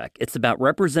settlement check. It's about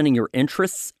representing your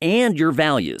interests and your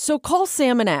values. So call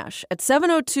Sam & Ash at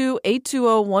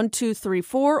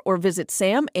 702-820-1234 or visit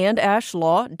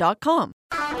samandashlaw.com.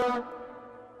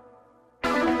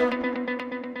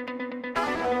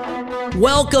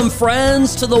 Welcome,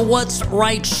 friends, to the What's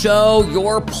Right Show,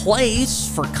 your place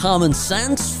for common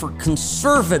sense, for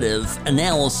conservative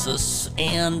analysis,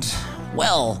 and,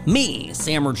 well, me,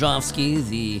 Sam Rajovsky,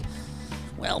 we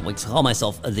call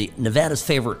myself the Nevada's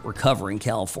favorite recovering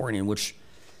Californian, which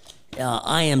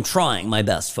I am trying my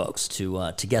best, folks,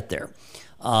 to get there.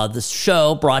 This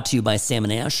show brought to you by Sam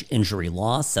 & Ash Injury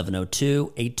Law,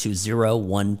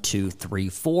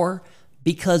 702-820-1234,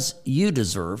 because you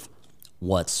deserve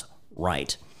what's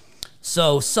right.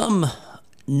 So some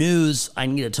news I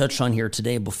need to touch on here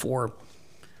today before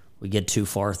we get too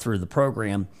far through the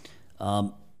program.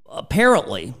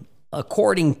 Apparently,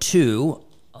 according to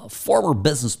a former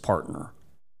business partner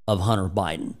of Hunter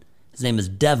Biden, his name is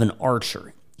Devin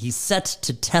Archer. He's set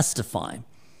to testify.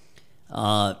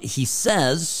 He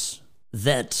says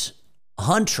that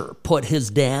Hunter put his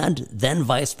dad, then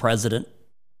Vice President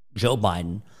Joe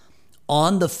Biden,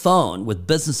 on the phone with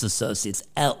business associates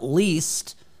at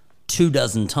least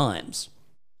 24 times.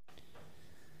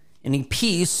 In a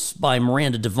piece by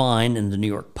Miranda Devine in the New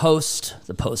York Post,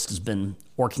 the Post has been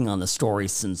working on the story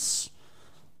since,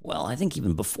 well, I think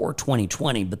even before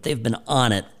 2020, but they've been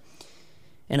on it.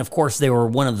 And of course, they were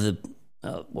one of the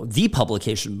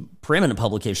preeminent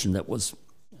publication that was,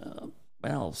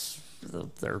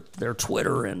 their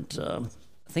Twitter and I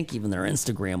think even their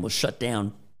Instagram was shut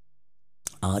down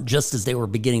just as they were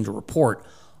beginning to report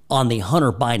on the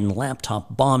Hunter Biden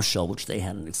laptop bombshell, which they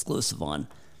had an exclusive on.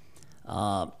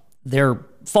 They're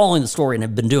following the story and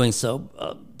have been doing so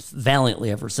valiantly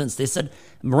ever since. They said,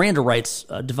 Miranda writes,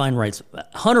 Devine writes,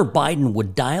 Hunter Biden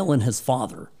would dial in his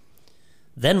father,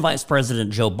 then Vice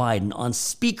President Joe Biden, on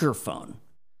speakerphone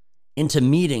into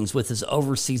meetings with his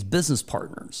overseas business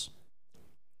partners.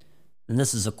 And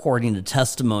this is according to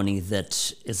testimony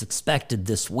that is expected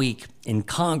this week in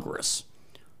Congress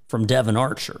from Devin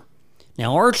Archer.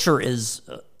 Now, Archer is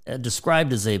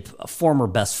described as a former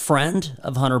best friend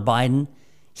of Hunter Biden.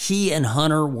 He and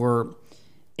Hunter were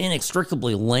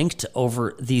inextricably linked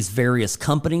over these various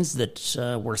companies that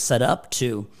were set up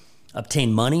to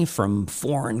obtain money from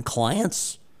foreign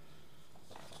clients.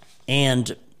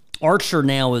 And Archer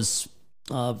now is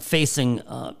facing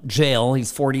jail.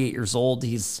 He's 48 years old.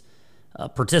 He's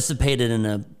participated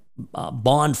in a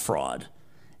bond fraud.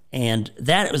 And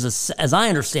that was, as I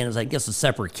understand it, I guess a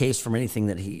separate case from anything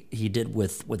that he did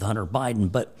with Hunter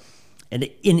Biden. But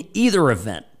in either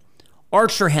event,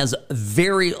 Archer has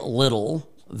very little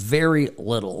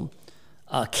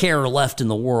care left in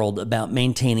the world about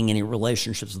maintaining any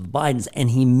relationships with the Bidens.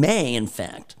 And he may, in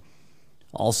fact,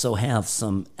 also have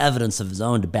some evidence of his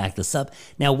own to back this up.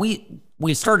 Now, we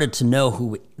started to know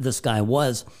who this guy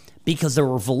was because there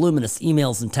were voluminous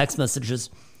emails and text messages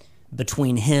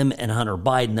between him and Hunter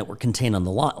Biden that were contained on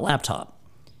the laptop.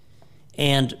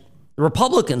 And the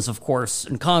Republicans, of course,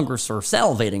 in Congress are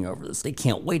salivating over this. They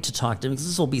can't wait to talk to him because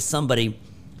this will be somebody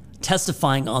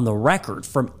testifying on the record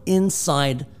from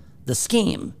inside the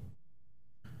scheme.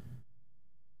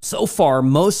 So far,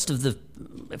 most of the,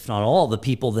 if not all, the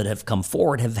people that have come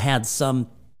forward have had some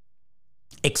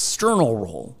external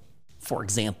role. For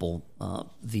example,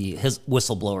 his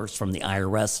whistleblowers from the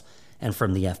IRS and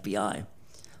from the FBI.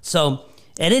 So,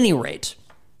 at any rate,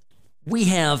 we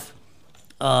have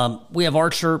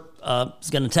Archer is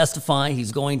going to testify.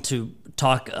 He's going to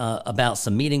talk about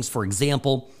some meetings. For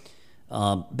example,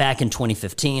 back in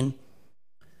 2015,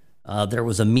 there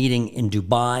was a meeting in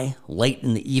Dubai late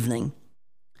in the evening,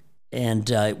 and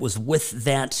it was with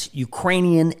that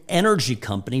Ukrainian energy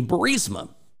company, Burisma.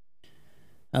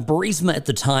 Now, Burisma at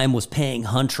the time was paying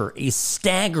Hunter a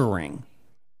staggering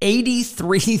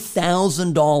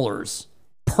 $83,000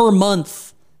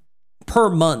 per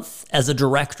month as a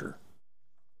director.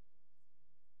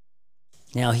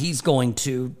 Now, he's going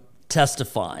to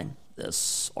testify,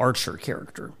 this Archer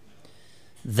character,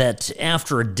 that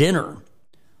after a dinner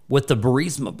with the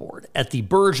Burisma board at the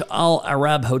Burj Al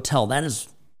Arab Hotel, that is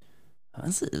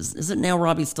it now,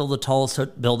 Robbie, still the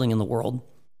tallest building in the world?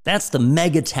 That's the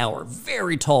mega tower,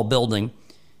 very tall building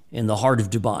in the heart of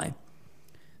Dubai,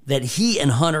 that he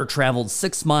and Hunter traveled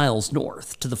 6 miles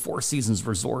north to the Four Seasons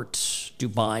Resort,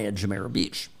 Dubai at Jumeirah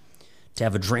Beach, to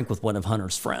have a drink with one of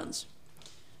Hunter's friends.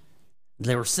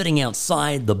 They were sitting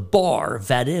outside the bar.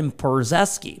 Vadim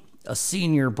Perzesky, a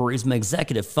senior Burisma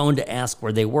executive, phoned to ask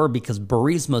where they were because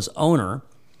Burisma's owner,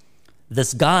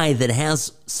 this guy that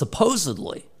has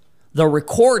supposedly the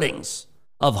recordings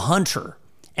of Hunter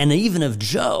and even of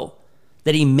Joe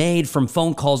that he made from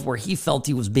phone calls where he felt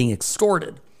he was being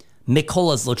extorted,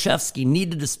 Mykola Zlochevsky,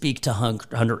 needed to speak to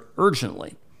Hunter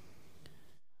urgently.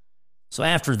 So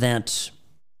after that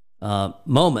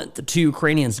moment, the two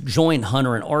Ukrainians joined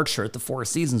Hunter and Archer at the Four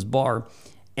Seasons bar,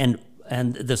 and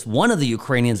this one of the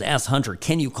Ukrainians asked Hunter,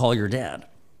 "Can you call your dad?"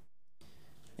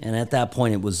 And at that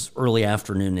point, it was early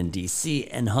afternoon in D.C.,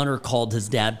 and Hunter called his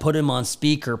dad, put him on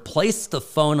speaker, placed the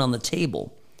phone on the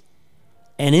table,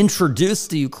 and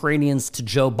introduced the Ukrainians to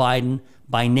Joe Biden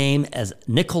by name as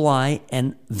Nikolai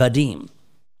and Vadim.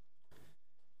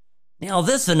 Now,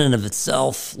 this in and of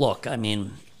itself, look, I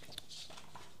mean,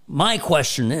 my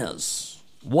question is,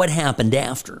 what happened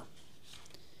after?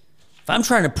 If I'm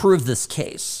trying to prove this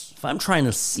case, if I'm trying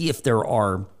to see if there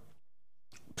are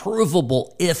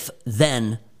provable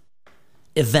if-then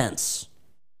events,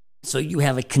 so you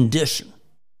have a condition,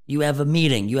 you have a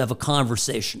meeting, you have a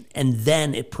conversation, and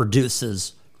then it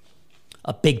produces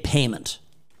a big payment.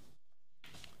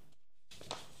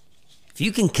 If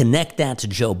you can connect that to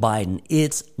Joe Biden,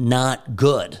 it's not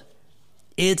good.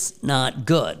 It's not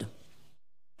good.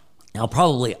 Now,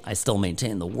 probably, I still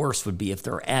maintain the worst would be if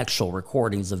there are actual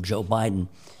recordings of Joe Biden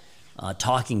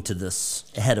talking to this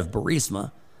head of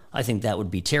Burisma. I think that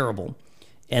would be terrible.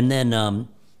 And then,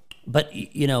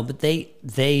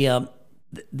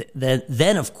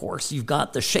 then of course, you've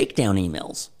got the shakedown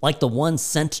emails, like the one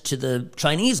sent to the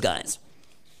Chinese guys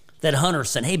that Hunter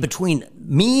sent. Hey, between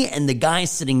me and the guy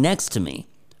sitting next to me,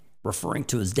 referring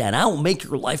to his dad, I will make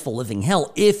your life a living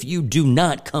hell if you do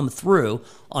not come through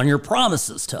on your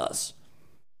promises to us.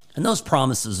 And those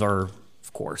promises are,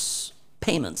 of course,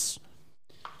 payments.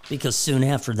 Because soon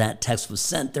after that text was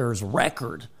sent, there is a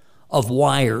record of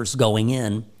wires going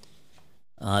in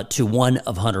to one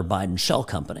of Hunter Biden's shell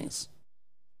companies.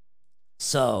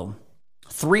 So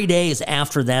 3 days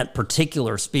after that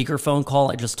particular speakerphone call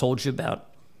I just told you about,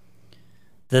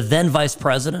 the then vice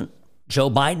president, Joe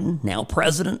Biden, now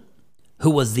president, who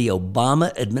was the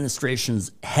Obama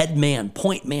administration's head man,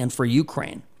 point man for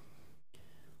Ukraine,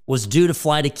 was due to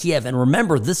fly to Kiev. And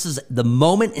remember, this is the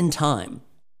moment in time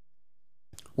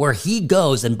where he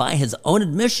goes, and by his own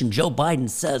admission, Joe Biden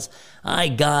says, I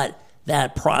got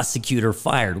that prosecutor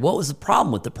fired. What was the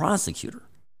problem with the prosecutor?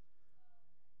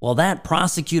 Well, that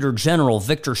prosecutor general,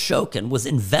 Victor Shokin, was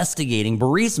investigating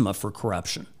Burisma for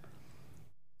corruption.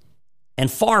 And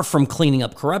far from cleaning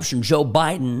up corruption, Joe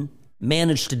Biden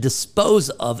managed to dispose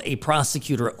of a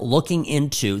prosecutor looking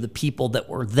into the people that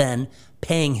were then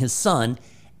paying his son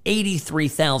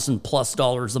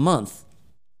 $83,000+ a month.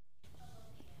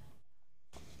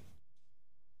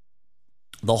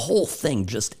 The whole thing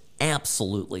just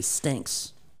absolutely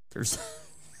stinks.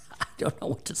 I don't know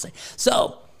what to say.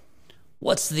 So,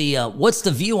 what's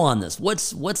the view on this?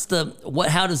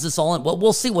 How does this all end? Well,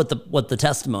 we'll see what the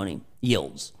testimony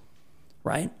yields,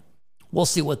 right? We'll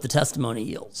see what the testimony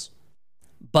yields.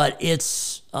 But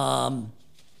it's I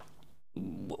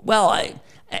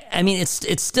mean,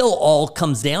 it still all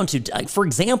comes down to, for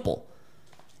example,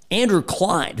 Andrew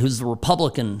Clyde, who's the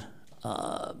Republican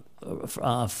not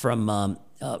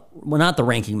the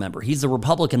ranking member. He's the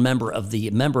Republican member of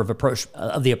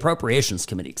the Appropriations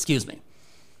Committee,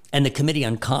 and the Committee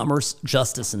on Commerce,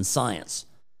 Justice, and Science.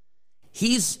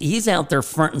 He's out there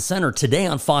front and center today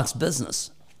on Fox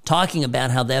Business, talking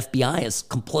about how the FBI is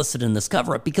complicit in this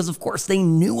cover-up because, of course, they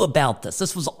knew about this.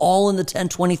 This was all in the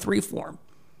 1023 form.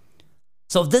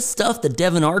 So this stuff that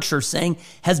Devin Archer is saying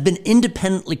has been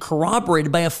independently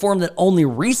corroborated by a form that only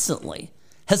recently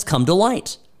has come to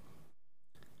light.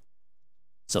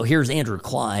 So here's Andrew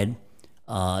Clyde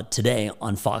today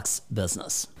on Fox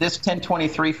Business. This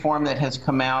 1023 form that has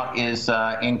come out is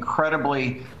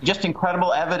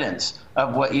incredible evidence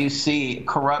of what you see,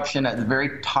 corruption at the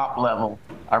very top level.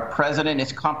 Our president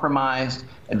is compromised.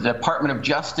 The Department of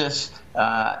Justice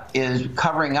is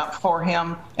covering up for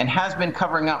him and has been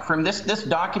covering up for him. This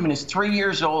document is 3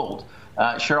 years old.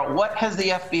 Cheryl, what has the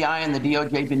FBI and the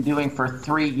DOJ been doing for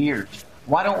 3 years?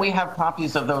 Why don't we have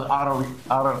copies of those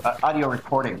audio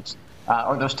recordings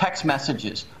or those text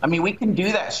messages? I mean, we can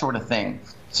do that sort of thing.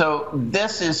 So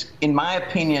this is, in my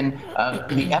opinion,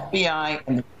 the FBI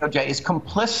and the DOJ is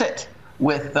complicit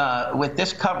with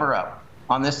this cover-up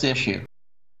on this issue.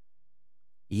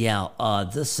 Yeah,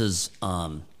 this is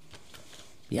a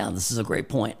great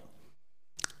point,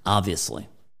 obviously.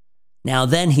 Now,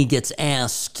 then he gets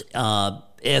asked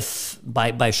if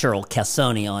by Cheryl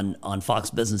Cassoni on Fox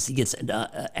Business, he gets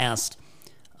asked,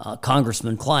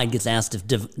 Congressman Clyde gets asked if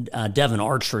Devin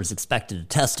Archer is expected to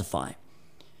testify.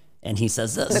 And he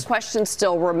says this. The questions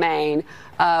still remain.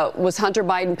 Was Hunter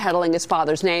Biden peddling his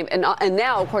father's name? And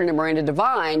now, according to Miranda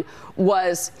Devine,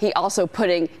 was he also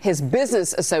putting his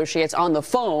business associates on the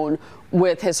phone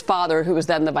with his father, who was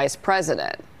then the vice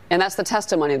president? And that's the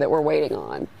testimony that we're waiting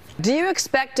on. Do you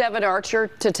expect Devin Archer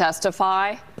to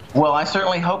testify? Well, I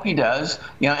certainly hope he does.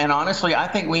 And honestly, I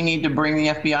think we need to bring the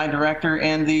FBI director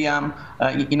and the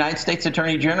United States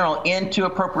Attorney General into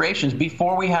appropriations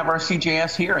before we have our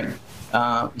CJS hearing,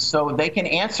 so they can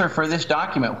answer for this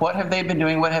document. What have they been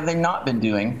doing? What have they not been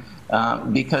doing?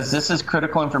 Because this is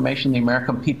critical information the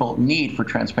American people need for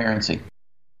transparency.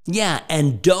 Yeah,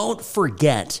 and don't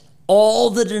forget all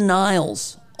the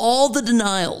denials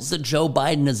that Joe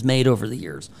Biden has made over the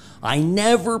years. I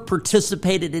never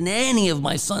participated in any of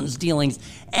my son's dealings.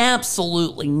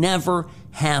 Absolutely never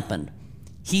happened.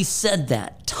 He said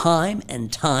that time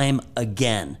and time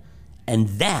again. And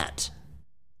that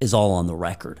is all on the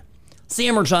record.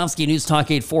 Sam Rajovsky, News Talk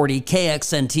 840,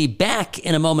 KXNT. Back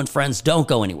in a moment, friends. Don't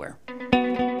go anywhere.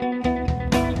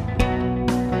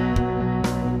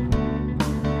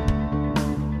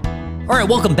 All right,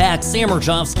 welcome back. Sam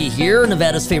Rajovsky here,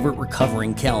 Nevada's favorite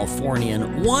recovering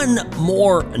Californian. One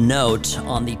more note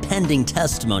on the pending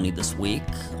testimony this week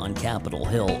on Capitol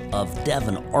Hill of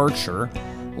Devin Archer,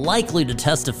 likely to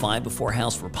testify before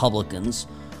House Republicans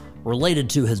related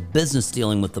to his business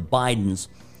dealing with the Bidens.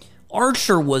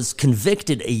 Archer was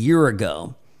convicted a year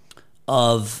ago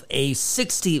of a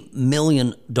 $60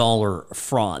 million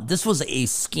fraud. This was a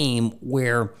scheme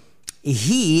where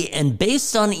he, and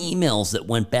based on emails that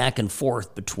went back and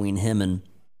forth between him and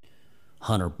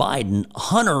Hunter Biden,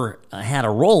 Hunter had a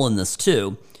role in this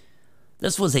too.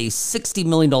 This was a $60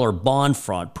 million bond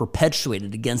fraud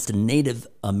perpetuated against a Native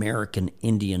American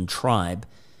Indian tribe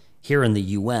here in the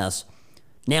U.S.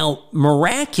 Now,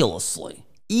 miraculously,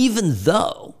 even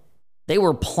though they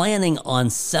were planning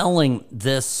on selling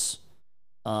this,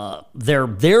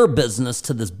 their business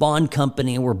to this bond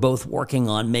company, and were both working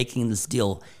on making this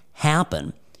deal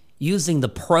happen, using the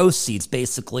proceeds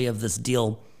basically of this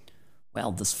deal,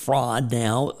 well, this fraud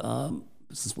now,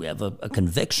 since we have a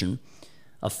conviction,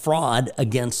 a fraud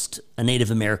against a Native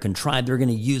American tribe, they're going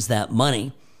to use that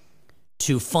money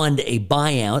to fund a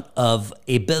buyout of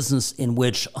a business in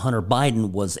which Hunter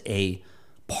Biden was a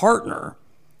partner.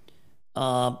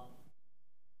 The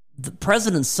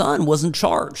president's son wasn't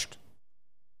charged.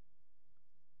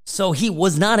 So he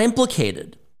was not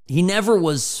implicated. He never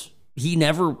was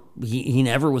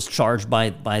charged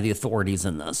by the authorities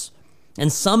in this,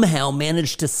 and somehow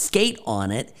managed to skate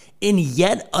on it in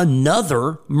yet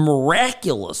another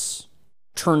miraculous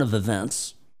turn of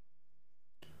events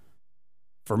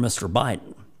for Mr.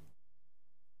 Biden.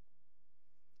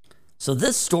 So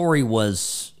this story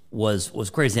was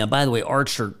crazy. Now, by the way,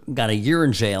 Archer got a year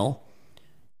in jail,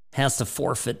 has to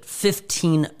forfeit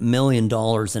 $15 million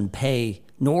and pay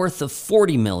north of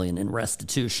 $40 million in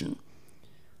restitution.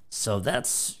 So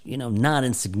that's, not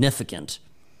insignificant.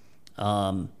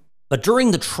 But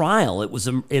during the trial,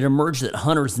 it emerged that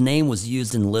Hunter's name was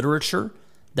used in literature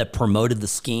that promoted the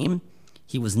scheme.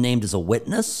 He was named as a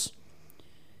witness.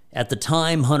 At the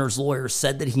time, Hunter's lawyer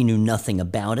said that he knew nothing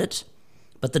about it,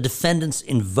 but the defendants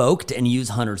invoked and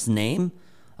used Hunter's name.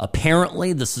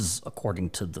 Apparently, this is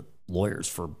according to the lawyers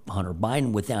for Hunter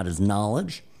Biden, without his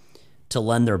knowledge, to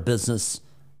lend their business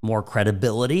more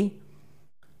credibility.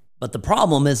 But the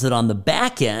problem is that on the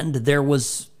back end, there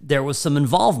was some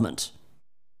involvement,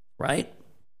 right?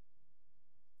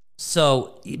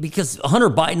 So, because Hunter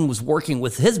Biden was working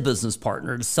with his business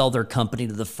partner to sell their company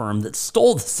to the firm that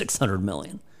stole the $600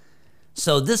 million.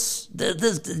 So this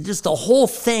just the whole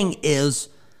thing is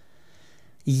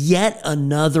Yet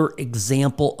another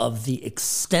example of the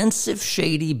extensive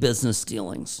shady business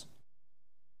dealings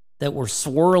that were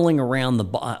swirling around the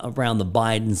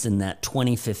Bidens in that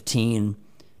 2015,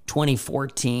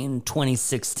 2014,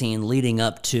 2016, leading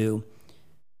up to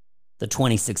the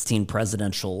 2016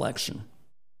 presidential election.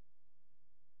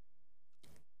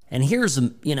 And here's a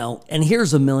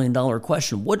 $1 million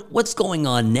question. What's going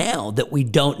on now that we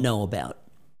don't know about?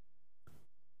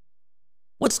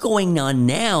 What's going on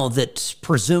now that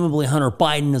presumably Hunter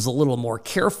Biden is a little more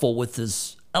careful with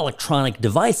his electronic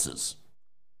devices?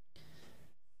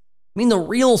 I mean, the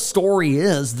real story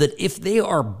is that if they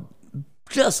are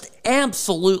just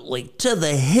absolutely to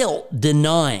the hilt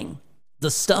denying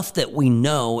the stuff that we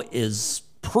know is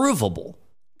provable,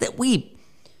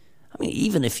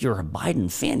 even if you're a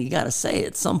Biden fan, you got to say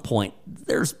at some point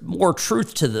there's more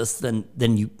truth to this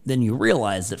than you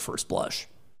realize at first blush.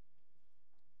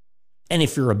 And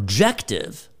if you're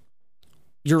objective,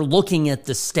 you're looking at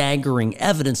the staggering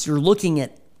evidence. You're looking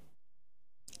at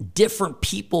different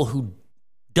people who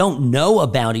don't know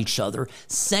about each other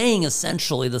saying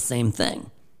essentially the same thing.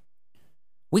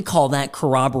 We call that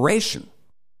corroboration.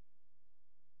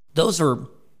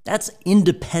 That's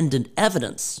independent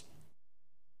evidence.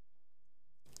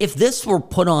 If this were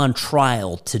put on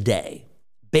trial today,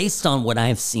 based on what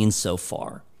I've seen so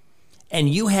far, and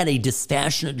you had a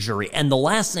dispassionate jury, and the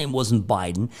last name wasn't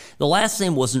Biden, the last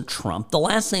name wasn't Trump, the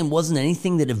last name wasn't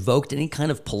anything that evoked any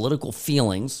kind of political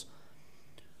feelings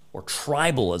or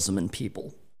tribalism in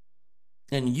people,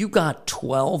 and you got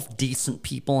 12 decent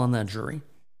people on that jury,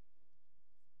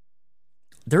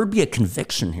 there would be a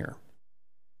conviction here.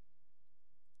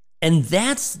 And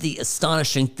that's the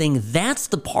astonishing thing. That's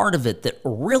the part of it that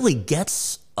really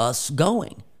gets us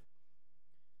going.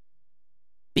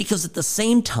 Because at the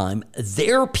same time,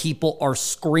 their people are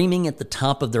screaming at the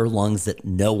top of their lungs that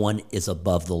no one is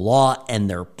above the law, and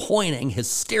they're pointing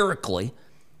hysterically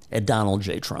at Donald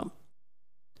J. Trump.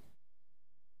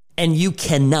 And you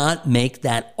cannot make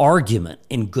that argument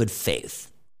in good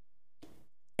faith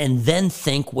and then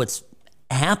think what's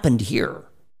happened here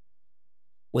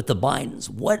with the Bidens,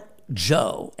 what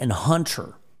Joe and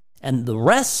Hunter and the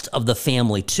rest of the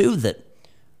family too that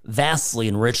vastly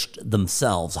enriched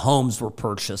themselves. Homes were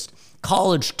purchased,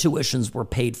 college tuitions were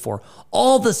paid for,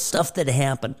 all the stuff that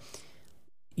happened.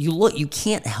 You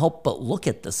can't help but look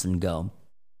at this and go,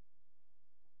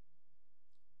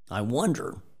 I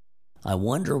wonder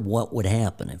what would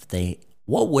happen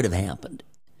what would have happened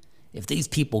if these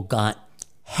people got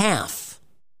half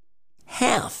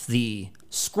the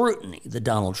scrutiny that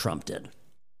Donald Trump did,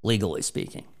 legally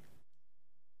speaking.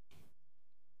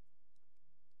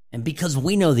 And because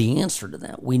we know the answer to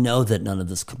that, we know that none of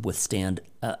this could withstand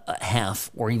a half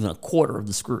or even a quarter of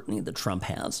the scrutiny that Trump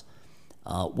has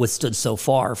withstood so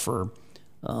far for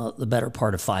the better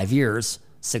part of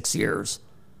 6 years,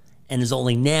 and is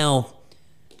only now,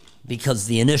 because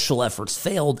the initial efforts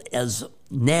failed, as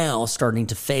now starting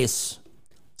to face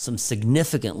some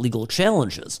significant legal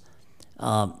challenges.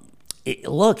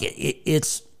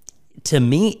 It's to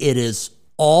me, it is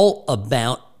all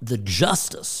about the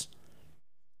justice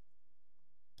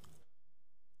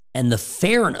and the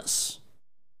fairness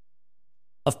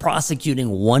of prosecuting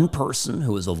one person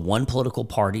who is of one political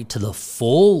party to the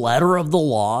full letter of the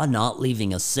law, not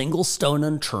leaving a single stone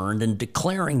unturned, and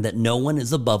declaring that no one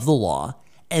is above the law.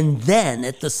 And then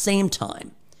at the same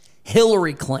time,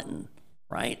 Hillary Clinton,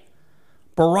 right?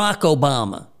 Barack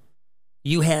Obama.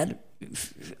 You had,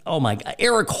 oh my God,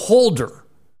 Eric Holder.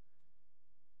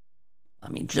 I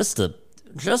mean, just the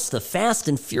fast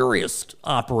and furious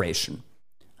operation.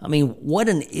 I mean, what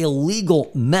an illegal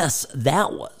mess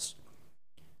that was.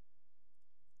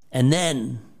 And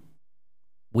then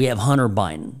we have Hunter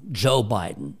Biden, Joe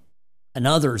Biden, and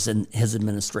others in his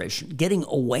administration getting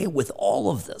away with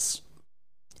all of this.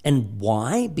 And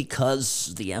why?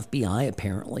 Because the FBI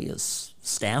apparently is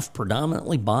staffed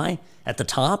predominantly by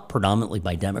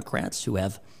Democrats who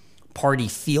have party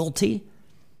fealty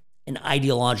and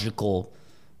ideological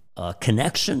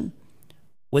connection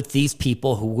with these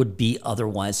people who would be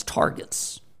otherwise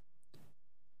targets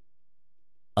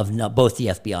of both the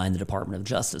FBI and the Department of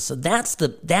Justice. So that's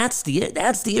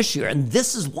the issue, and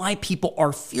this is why people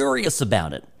are furious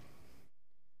about it.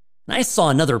 And I saw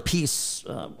another piece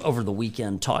over the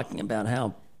weekend talking about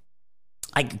how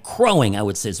crowing, I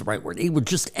would say is the right word. They were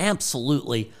just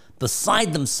absolutely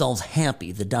beside themselves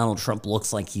happy that Donald Trump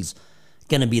looks like he's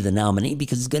going to be the nominee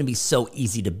because he's going to be so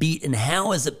easy to beat. And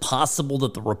how is it possible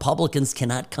that the Republicans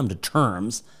cannot come to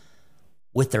terms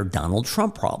with their Donald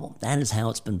Trump problem? That is how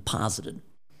it's been posited.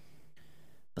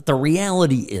 But the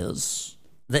reality is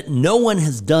that no one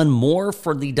has done more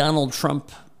for the Donald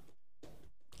Trump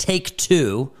Take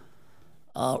Two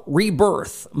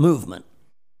rebirth movement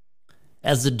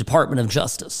as the Department of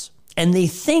Justice. And they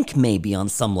think maybe on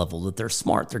some level that they're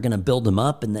smart. They're going to build him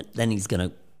up and that then he's going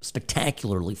to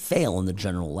spectacularly fail in the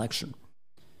general election.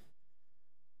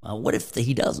 What if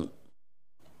he doesn't?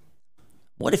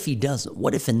 What if he doesn't?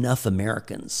 What if enough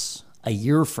Americans a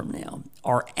year from now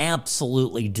are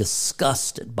absolutely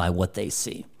disgusted by what they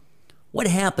see? What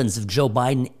happens if Joe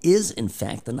Biden is in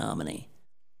fact the nominee?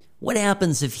 What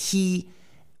happens if he,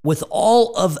 with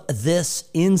all of this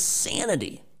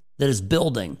insanity that is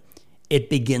building, it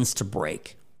begins to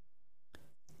break?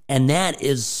 And that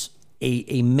is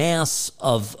a mass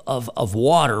of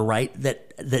water, right?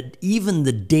 That even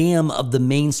the dam of the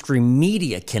mainstream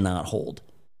media cannot hold.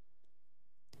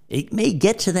 It may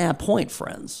get to that point,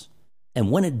 friends.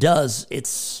 And when it does,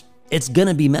 it's going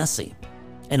to be messy.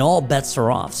 And all bets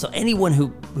are off. So anyone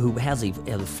who has a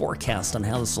forecast on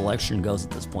how this election goes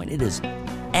at this point, it is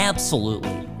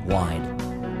absolutely wide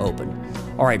open.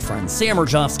 All right, friends, Sam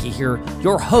Rajovsky here,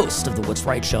 your host of the What's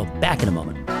Right Show. Back in a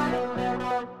moment.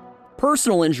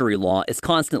 Personal injury law is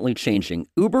constantly changing.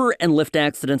 Uber and Lyft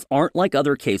accidents aren't like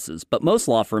other cases, but most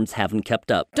law firms haven't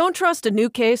kept up. Don't trust a new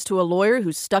case to a lawyer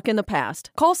who's stuck in the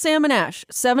past. Call Sam and Ash,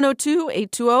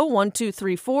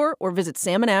 702-820-1234, or visit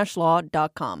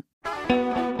samandashlaw.com.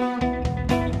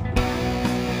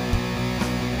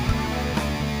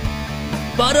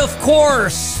 But of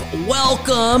course,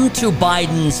 welcome to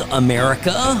Biden's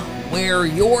America, where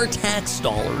your tax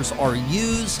dollars are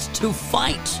used to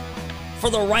fight for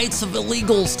the rights of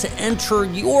illegals to enter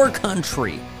your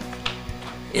country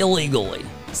illegally.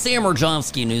 Sam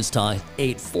Rajovsky, News Talk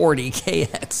 840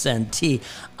 KXNT.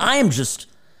 I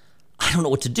don't know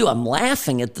what to do. I'm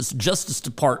laughing at this Justice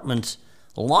Department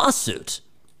lawsuit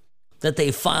that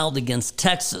they filed against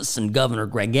Texas and Governor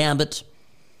Greg Abbott,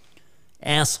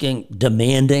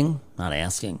 demanding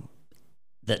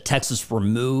that Texas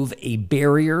remove a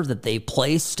barrier that they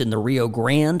placed in the Rio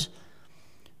Grande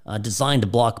designed to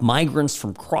block migrants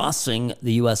from crossing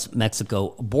the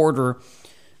U.S.-Mexico border.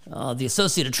 The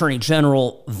Associate Attorney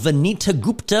General Vanita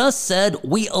Gupta said,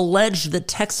 "We allege that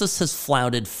Texas has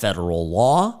flouted federal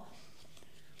law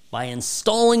by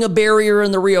installing a barrier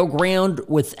in the Rio Grande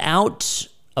without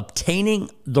obtaining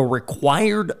the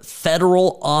required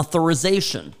federal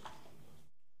authorization."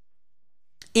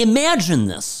 Imagine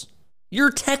this.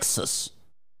 You're Texas.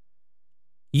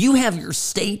 You have your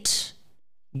state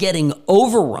getting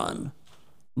overrun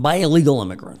by illegal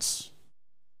immigrants.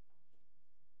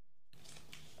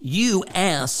 You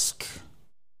ask,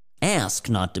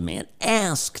 not demand,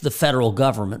 ask the federal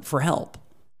government for help.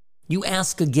 You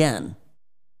ask again.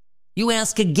 You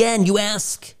ask again. You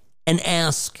ask and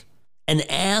ask and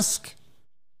ask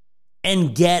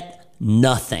and get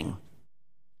nothing.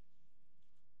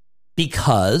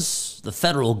 Because the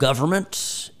federal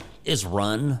government is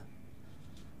run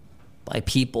by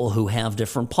people who have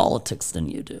different politics than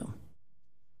you do.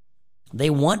 They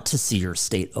want to see your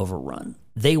state overrun.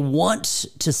 They want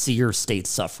to see your state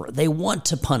suffer. They want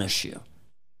to punish you.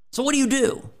 So what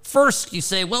do? First, you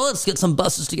say, well, let's get some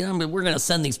buses together. We're going to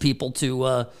send these people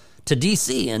to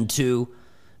D.C. and to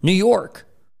New York.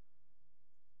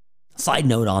 Side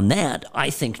note on that, I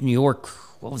think New York,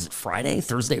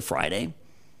 Thursday, Friday,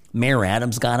 Mayor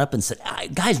Adams got up and said,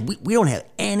 guys, we don't have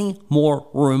any more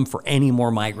room for any more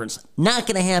migrants. Not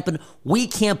going to happen. We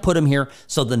can't put them here.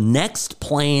 So the next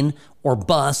plane or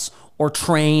bus or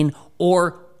train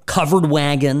or covered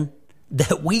wagon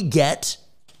that we get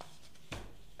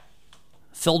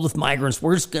filled with migrants,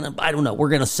 we're just going to, we're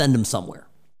going to send them somewhere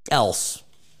else.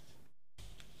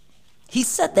 He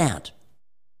said that.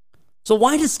 So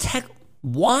here's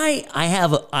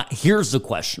the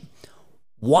question.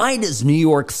 Why does New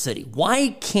York City, why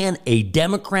can a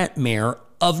Democrat mayor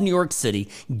of New York City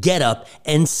get up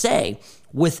and say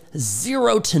with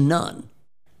zero to none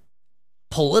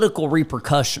political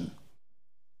repercussion,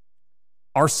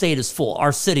 our state is full,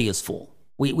 our city is full.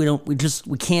 We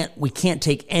can't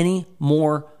take any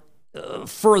more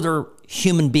further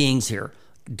human beings here.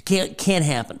 Can't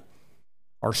happen.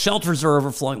 Our shelters are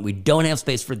overflowing. We don't have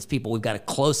space for these people. We've got to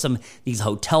close them. These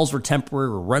hotels are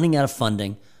temporary. We're running out of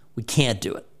funding. We can't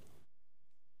do it.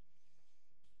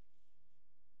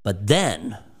 But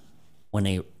then, when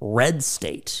a red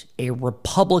state, a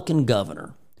Republican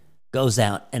governor, goes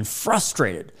out and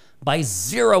frustrated by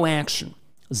zero action,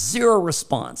 zero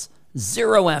response,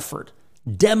 zero effort,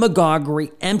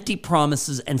 demagoguery, empty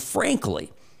promises, and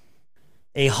frankly,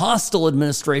 a hostile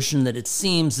administration that it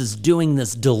seems is doing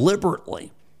this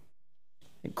deliberately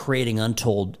and creating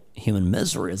untold human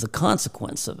misery as a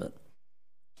consequence of it,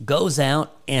 goes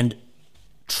out and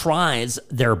tries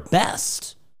their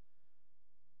best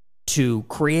to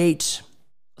create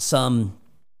some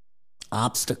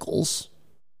obstacles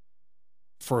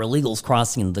for illegals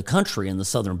crossing into the country in the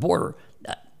southern border.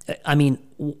 I mean,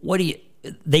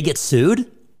 they get sued?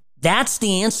 That's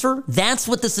the answer? That's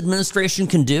what this administration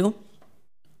can do?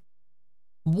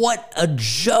 What a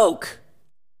joke.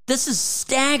 This is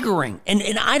staggering.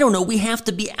 And I don't know, we have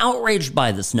to be outraged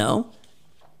by this, no?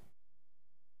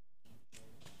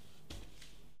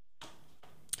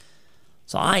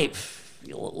 So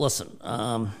listen,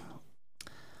 I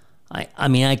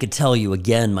mean, I could tell you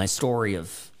again my story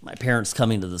of my parents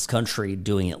coming to this country,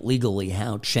 doing it legally,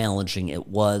 how challenging it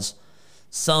was.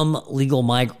 Some legal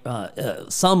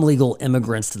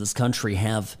immigrants to this country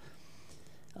have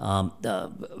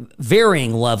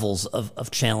varying levels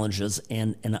of challenges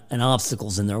and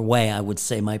obstacles in their way. I would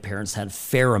say my parents had a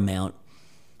fair amount.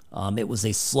 It was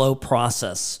a slow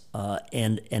process,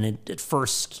 and at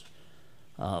first,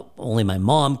 only my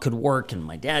mom could work and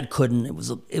my dad couldn't.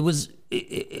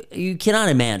 You cannot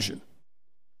imagine.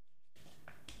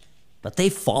 But they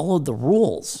followed the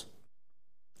rules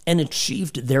and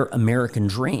achieved their American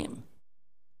dream.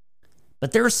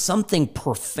 But there's something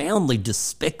profoundly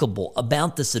despicable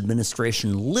about this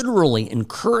administration literally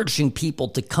encouraging people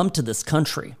to come to this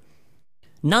country,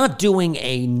 not doing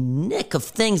a nick of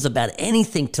things about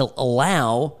anything to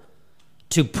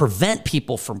prevent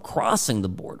people from crossing the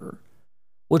border,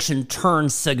 which in turn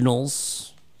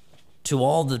signals to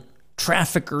all the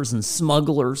traffickers and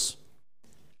smugglers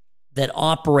that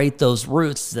operate those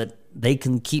routes that they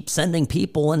can keep sending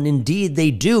people, and indeed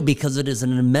they do, because it is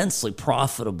an immensely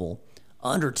profitable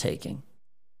undertaking.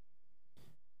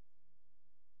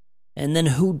 And then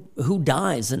who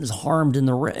dies and is harmed in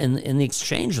the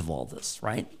exchange of all this,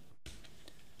 right?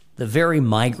 The very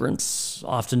migrants,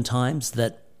 oftentimes,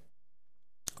 that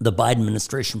the Biden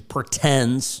administration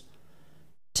pretends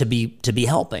to be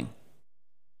helping.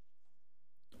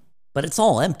 But it's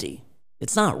all empty.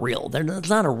 It's not real. There's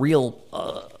not a real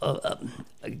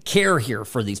care here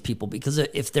for these people, because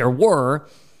if there were,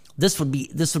 this would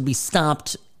be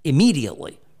stopped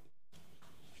immediately.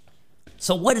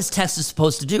 So what is Texas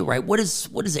supposed to do, right? What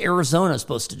is Arizona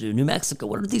supposed to do? New Mexico?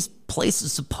 What are these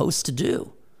places supposed to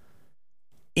do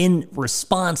in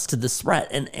response to this threat?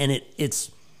 And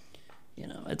it's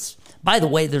by the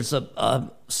way, there's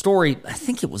a story, I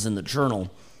think it was in the Journal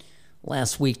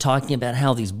last week, talking about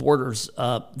how these border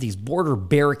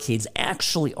barricades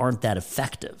actually aren't that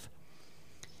effective.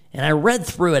 And I read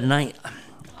through it, and I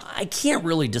can't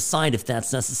really decide if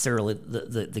that's necessarily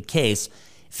the case.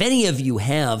 If any of you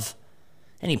have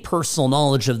any personal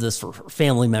knowledge of this, or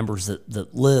family members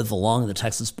that live along the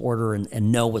Texas border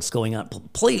and know what's going on,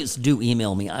 please do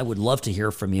email me. I would love to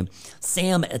hear from you.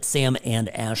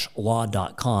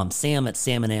 Sam@samandashlaw.com.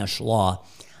 Sam@samandashlaw.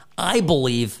 I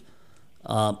believe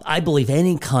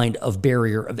any kind of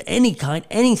barrier of any kind,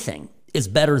 anything, is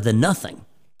better than nothing.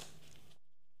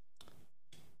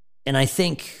 And I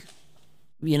think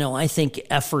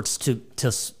efforts to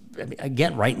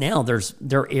again, right now, there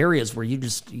are areas where you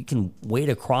can wade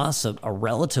across a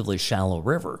relatively shallow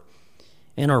river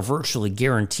and are virtually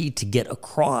guaranteed to get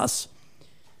across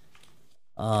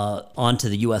onto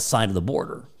the U.S. side of the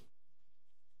border.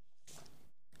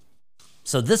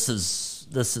 So this is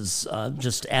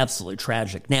just absolutely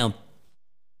tragic. Now,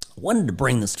 I wanted to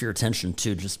bring this to your attention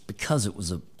too, just because it was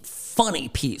a funny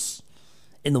piece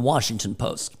in the Washington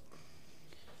Post.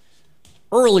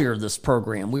 Earlier this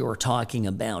program, we were talking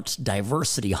about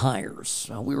diversity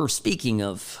hires. We were speaking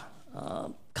of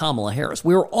Kamala Harris.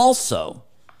 We were also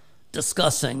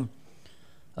discussing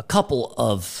a couple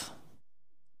of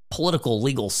political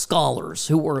legal scholars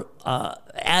who were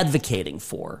advocating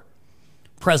for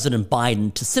President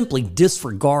Biden to simply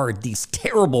disregard these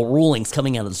terrible rulings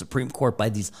coming out of the Supreme Court by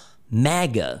these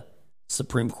MAGA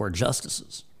Supreme Court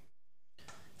justices.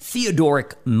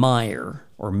 Theodoric Mayer,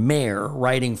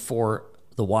 writing for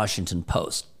the Washington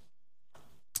Post,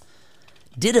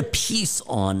 did a piece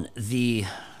on the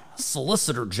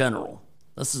Solicitor General.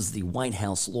 This is the White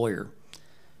House lawyer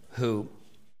who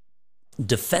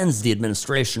defends the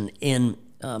administration in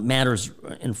matters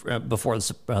before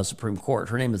the Supreme Court.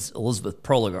 Her name is Elizabeth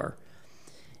Proligar,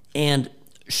 and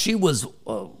she led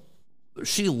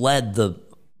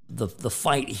the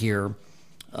fight here,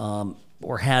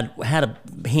 or had a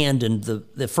hand in the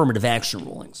affirmative action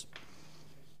rulings.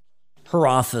 Her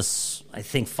office, I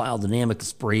think, filed an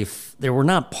amicus brief. There were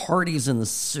not parties in the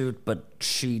suit, but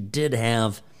she did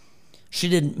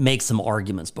make some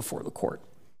arguments before the court.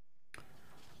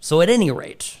 So at any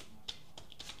rate,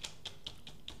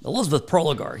 Elizabeth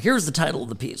Proligar, here's the title of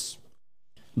the piece: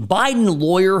 Biden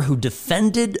lawyer who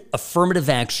defended affirmative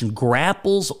action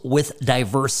grapples with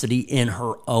diversity in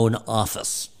her own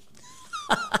office.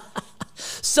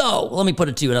 So let me put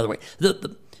it to you another way.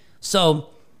 So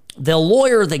the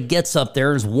lawyer that gets up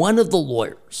there is one of the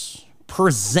lawyers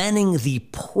presenting the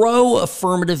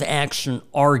pro-affirmative action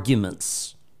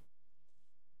arguments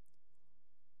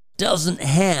doesn't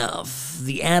have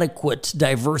the adequate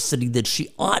diversity that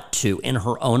she ought to in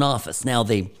her own office. Now,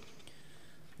 the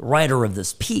writer of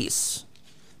this piece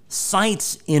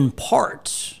cites in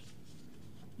part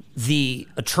the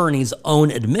attorney's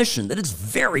own admission that it's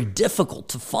very difficult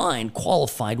to find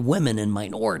qualified women and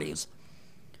minorities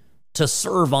to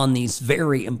serve on these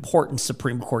very important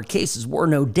Supreme Court cases, where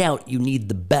no doubt you need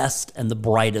the best and the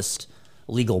brightest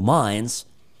legal minds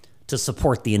to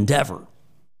support the endeavor.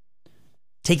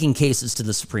 Taking cases to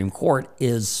the Supreme Court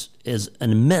is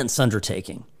an immense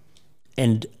undertaking.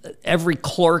 And every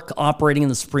clerk operating in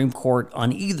the Supreme Court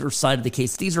on either side of the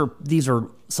case, these are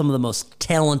some of the most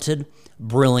talented,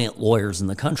 brilliant lawyers in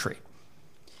the country.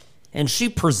 And she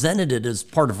presented it as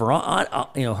part of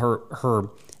her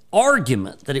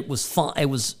argument that it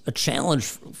was a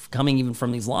challenge coming even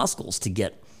from these law schools to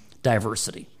get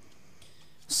diversity.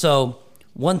 So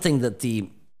one thing that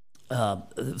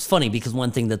it's funny because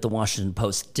one thing that the Washington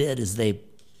Post did is they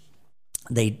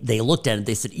looked at it.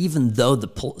 They said, even though the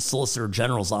Solicitor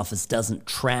General's office doesn't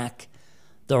track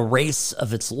the race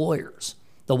of its lawyers,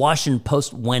 the Washington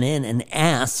Post went in and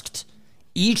asked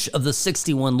each of the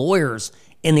 61 lawyers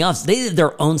in the office. They did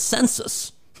their own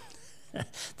census.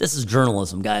 This is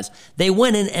journalism, guys. They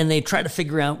went in and they tried to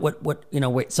figure out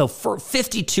so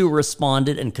 52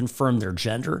 responded and confirmed their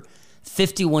gender.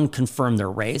 51 confirmed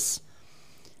their race.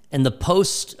 And the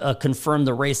Post confirmed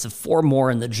the race of 4 more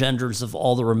and the genders of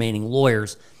all the remaining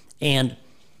lawyers. And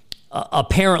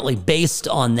apparently, based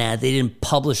on that, they didn't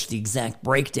publish the exact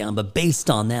breakdown, but based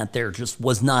on that, there just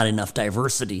was not enough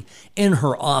diversity in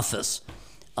her office.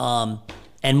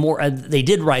 And more, they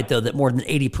did write, though, that more than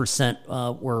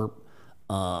 80% were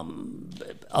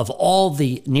of all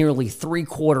the nearly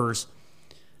 3/4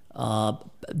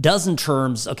 dozen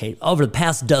terms, over the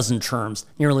past dozen terms,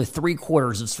 nearly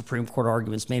 3/4 of Supreme Court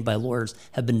arguments made by lawyers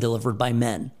have been delivered by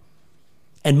men.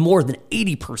 And more than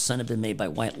 80% have been made by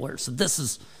white lawyers. So this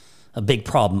is a big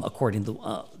problem, according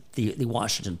to the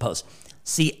Washington Post.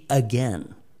 See,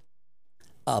 again,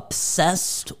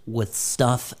 obsessed with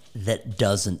stuff that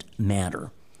doesn't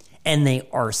matter. And they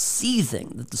are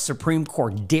seething that the Supreme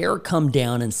Court dare come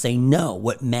down and say, no,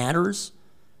 what matters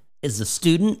is the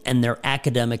student and their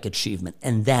academic achievement,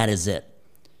 and that is it.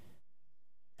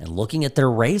 And looking at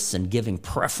their race and giving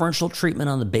preferential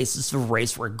treatment on the basis of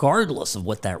race, regardless of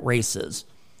what that race is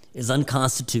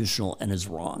unconstitutional and is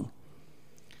wrong.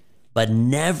 But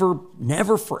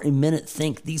never for a minute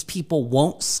think these people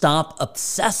won't stop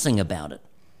obsessing about it.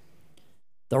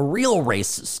 The real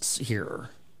racists here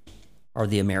are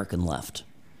the American left.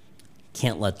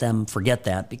 Can't let them forget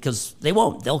that because they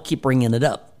won't. They'll keep bringing it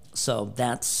up. So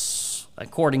that's,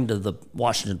 according to the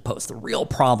Washington Post, the real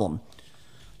problem.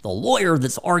 The lawyer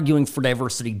that's arguing for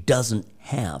diversity doesn't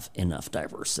have enough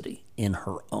diversity in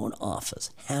her own office.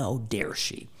 How dare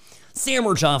she? Sam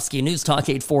Rajovsky, News Talk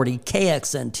 840,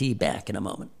 KXNT, back in a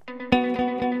moment.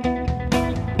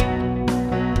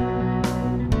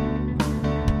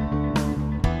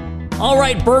 All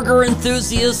right, burger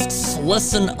enthusiasts,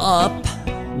 listen up.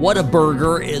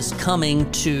 Whataburger is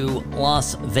coming to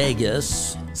Las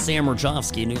Vegas. Sam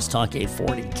Rajovsky, News Talk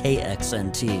 840,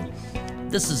 KXNT.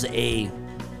 This is a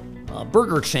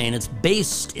burger chain. It's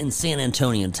based in San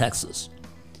Antonio, Texas.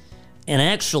 And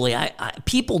actually,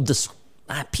 people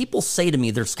say to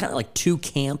me there's kind of like 2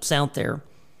 camps out there.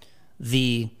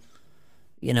 The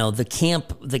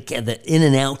camp, the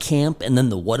In-N-Out camp, and then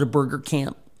the Whataburger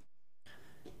camp.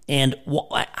 And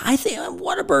I think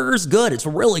Whataburger is good. It's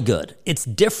really good. It's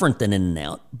different than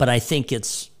In-N-Out, but I think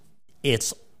it's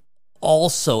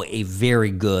also a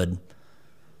very good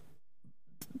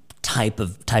type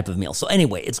of meal. So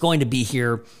anyway, it's going to be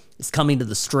here. It's coming to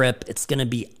the Strip. It's going to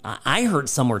be, I heard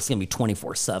somewhere it's going to be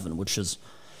 24/7, which is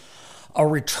a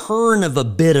return of a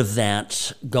bit of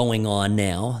that going on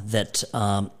now that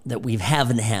we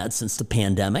haven't had since the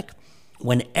pandemic,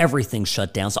 when everything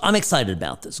shut down. So I'm excited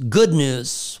about this. Good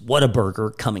news,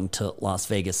 Whataburger coming to Las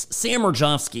Vegas. Sam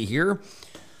Rajovsky here,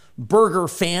 burger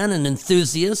fan and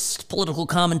enthusiast, political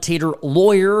commentator,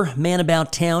 lawyer, man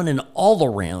about town, and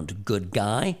all-around good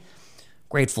guy.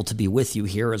 Grateful to be with you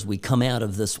here as we come out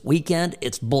of this weekend.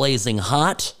 It's blazing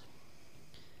hot.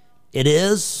 It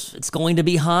is. It's going to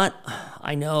be hot.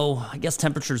 I know. I guess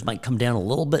temperatures might come down a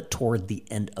little bit toward the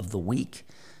end of the week.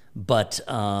 but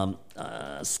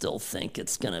still think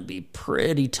it's going to be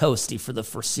pretty toasty for the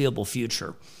foreseeable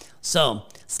future. So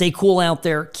stay cool out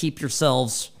there. Keep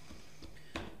yourselves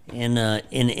in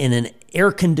an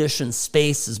air-conditioned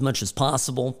space as much as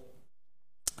possible.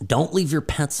 Don't leave your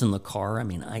pets in the car. I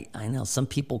mean, I know some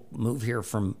people move here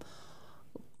from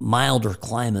milder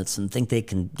climates and think they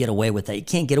can get away with that. You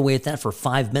can't get away with that for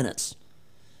 5 minutes.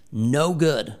 No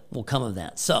good will come of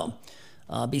that. So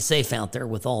be safe out there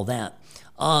with all that.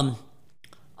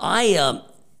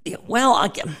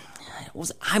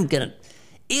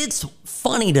 It's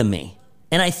funny to me,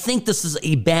 and I think this is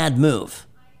a bad move.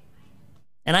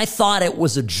 And I thought it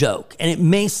was a joke, and it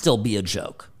may still be a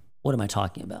joke. What am I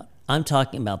talking about? I'm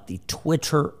talking about the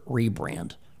Twitter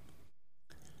rebrand.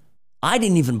 I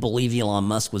didn't even believe Elon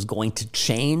Musk was going to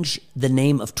change the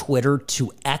name of Twitter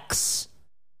to X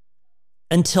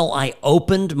until I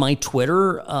opened my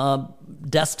Twitter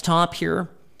desktop here.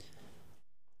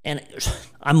 And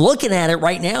I'm looking at it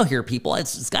right now here, people.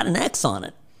 It's got an X on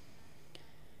it.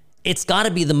 It's got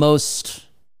to be the most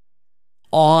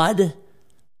odd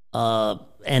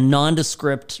and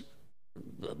nondescript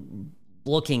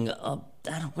looking.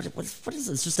 What is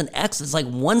it? It's just an X. It's like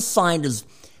one side is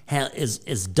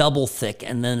double thick,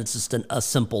 and then it's just a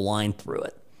simple line through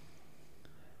it.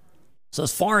 So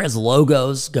as far as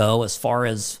logos go, as far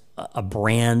as a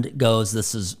brand goes,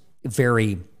 this is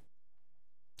very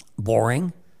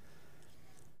boring.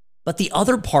 But the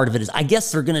other part of it is, I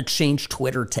guess they're going to change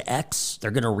Twitter to X.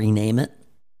 They're going to rename it.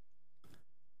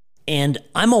 And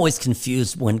I'm always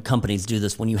confused when companies do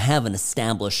this, when you have an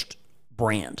established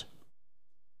brand.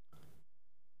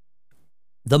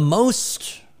 The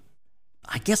most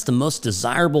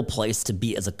desirable place to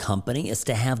be as a company is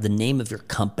to have the name of your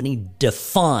company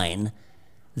define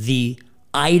the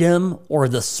item or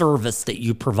the service that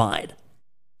you provide.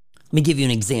 Let me give you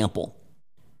an example.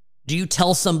 Do you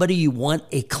tell somebody you want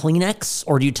a Kleenex,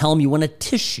 or do you tell them you want a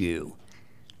tissue?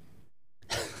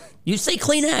 You say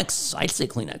Kleenex. I'd say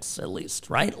Kleenex at least,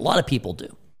 right? A lot of people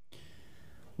do.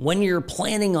 When you're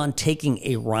planning on taking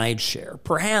a ride share,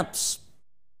 perhaps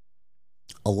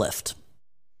a Lyft,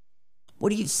 what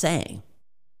do you say?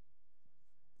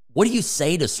 What do you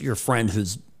say to your friend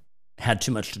who's had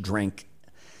too much to drink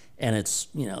and it's,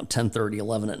 10:30,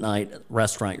 11 at night, at the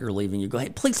restaurant you're leaving, you go, hey,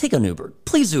 please take an Uber.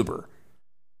 Please Uber.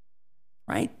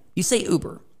 Right? You say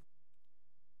Uber.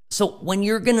 So when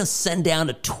you're going to send out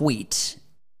a tweet,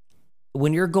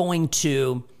 when you're going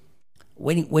to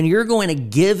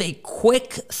give a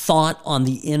quick thought on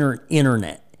the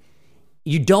internet,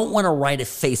 you don't want to write a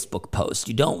Facebook post.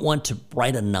 You don't want to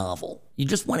write a novel. You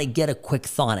just want to get a quick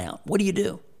thought out. What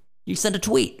do? You send a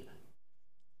tweet.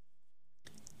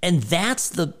 And that's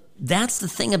the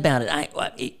thing about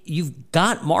it. You've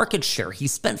got market share. He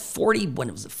spent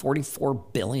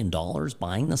 $44 billion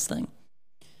buying this thing.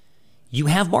 You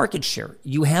have market share.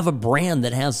 You have a brand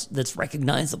that's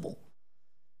recognizable.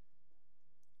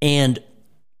 And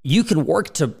you can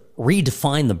work to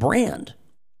redefine the brand.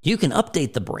 You can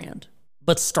update the brand.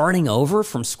 But starting over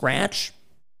from scratch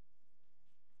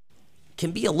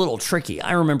can be a little tricky.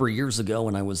 I remember years ago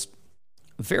when I was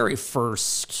very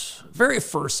first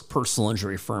personal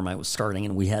injury firm I was starting,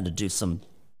 and we had to do some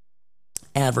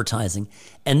advertising.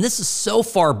 And this is so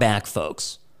far back,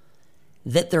 folks,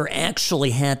 that there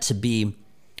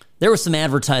was some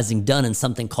advertising done in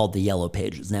something called the Yellow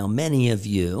Pages. Now, many of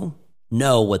you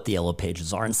know what the Yellow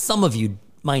Pages are, and some of you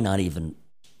might not even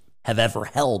have ever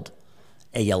held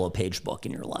a Yellow Page book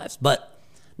in your lives. But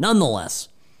nonetheless,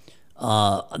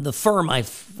 the firm I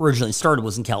originally started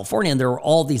was in California, and there were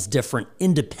all these different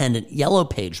independent Yellow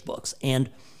Page books, and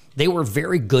they were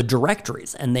very good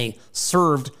directories, and they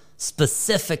served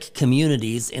specific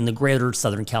communities in the greater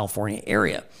Southern California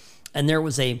area. And there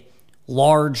was a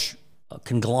large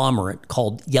conglomerate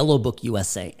called Yellow Book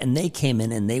USA, and they came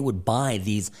in and they would buy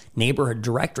these neighborhood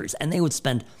directories, and they would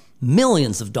spend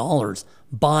millions of dollars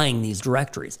buying these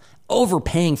directories,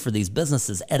 overpaying for these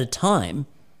businesses at a time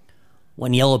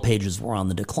when Yellow Pages were on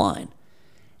the decline.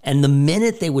 And the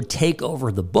minute they would take over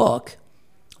the book,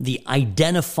 the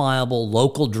identifiable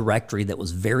local directory that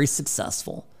was very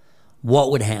successful, what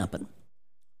would happen?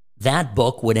 That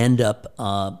book would end up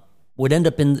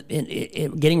in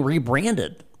getting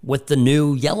rebranded with the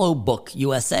new Yellow Book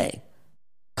USA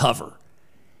cover.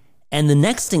 And the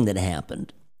next thing that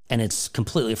happened, and it's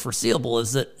completely foreseeable,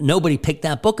 is that nobody picked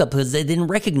that book up because they didn't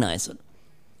recognize it.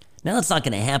 Now, that's not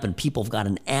going to happen. People have got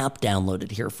an app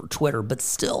downloaded here for Twitter, but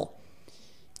still,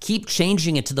 keep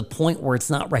changing it to the point where it's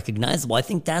not recognizable. I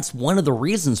think that's one of the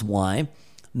reasons why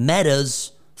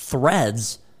Meta's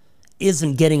Threads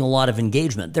isn't getting a lot of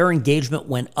engagement. Their engagement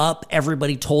went up.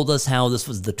 Everybody told us how this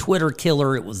was the Twitter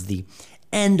killer. It was the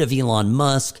end of Elon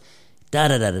Musk,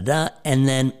 da-da-da-da-da. And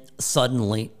then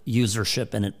suddenly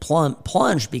usership and it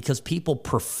plunged because people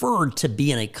preferred to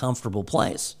be in a comfortable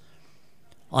place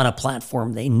on a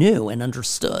platform they knew and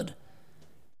understood.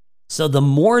 So the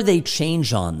more they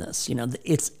change on this,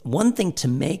 it's one thing to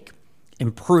make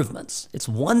improvements. It's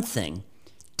one thing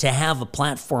to have a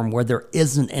platform where there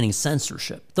isn't any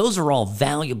censorship. Those are all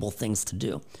valuable things to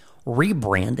do.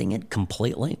 Rebranding it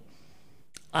completely,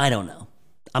 I don't know.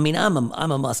 I mean, I'm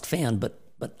a Musk fan, but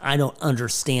I don't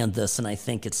understand this, and I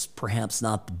think it's perhaps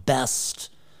not the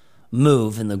best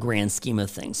move in the grand scheme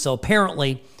of things. So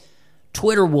apparently,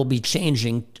 Twitter will be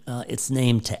changing its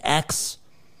name to X.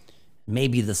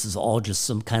 Maybe this is all just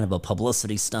some kind of a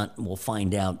publicity stunt, and we'll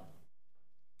find out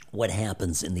what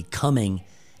happens in the coming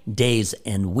days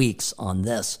and weeks on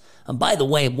this. And by the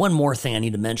way, one more thing I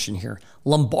need to mention here.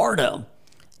 Lombardo,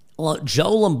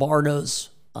 Joe Lombardo's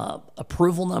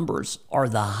approval numbers are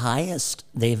the highest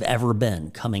they've ever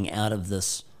been coming out of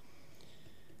this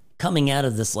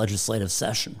legislative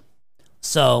session.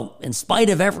 So in spite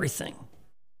of everything,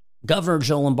 Governor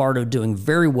Joe Lombardo doing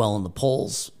very well in the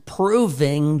polls,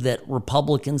 proving that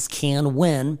Republicans can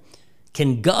win,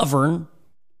 can govern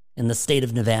in the state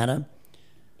of Nevada.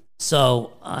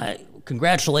 So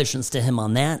congratulations to him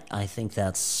on that. I think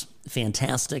that's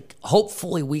fantastic.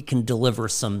 Hopefully we can deliver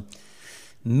some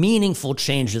meaningful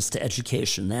changes to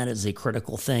education. That is a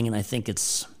critical thing, and I think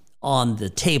it's on the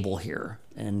table here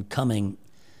in coming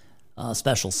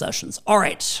special sessions. All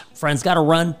right, friends, got to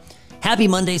run. Happy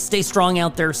Monday. Stay strong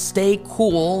out there. Stay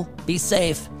cool. Be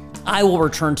safe. I will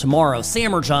return tomorrow.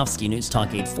 Sam Rajovsky, News Talk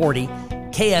 840,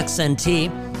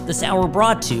 KXNT. This hour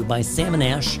brought to you by Sam &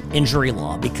 Ash Injury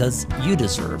Law, because you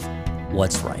deserve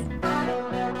what's right.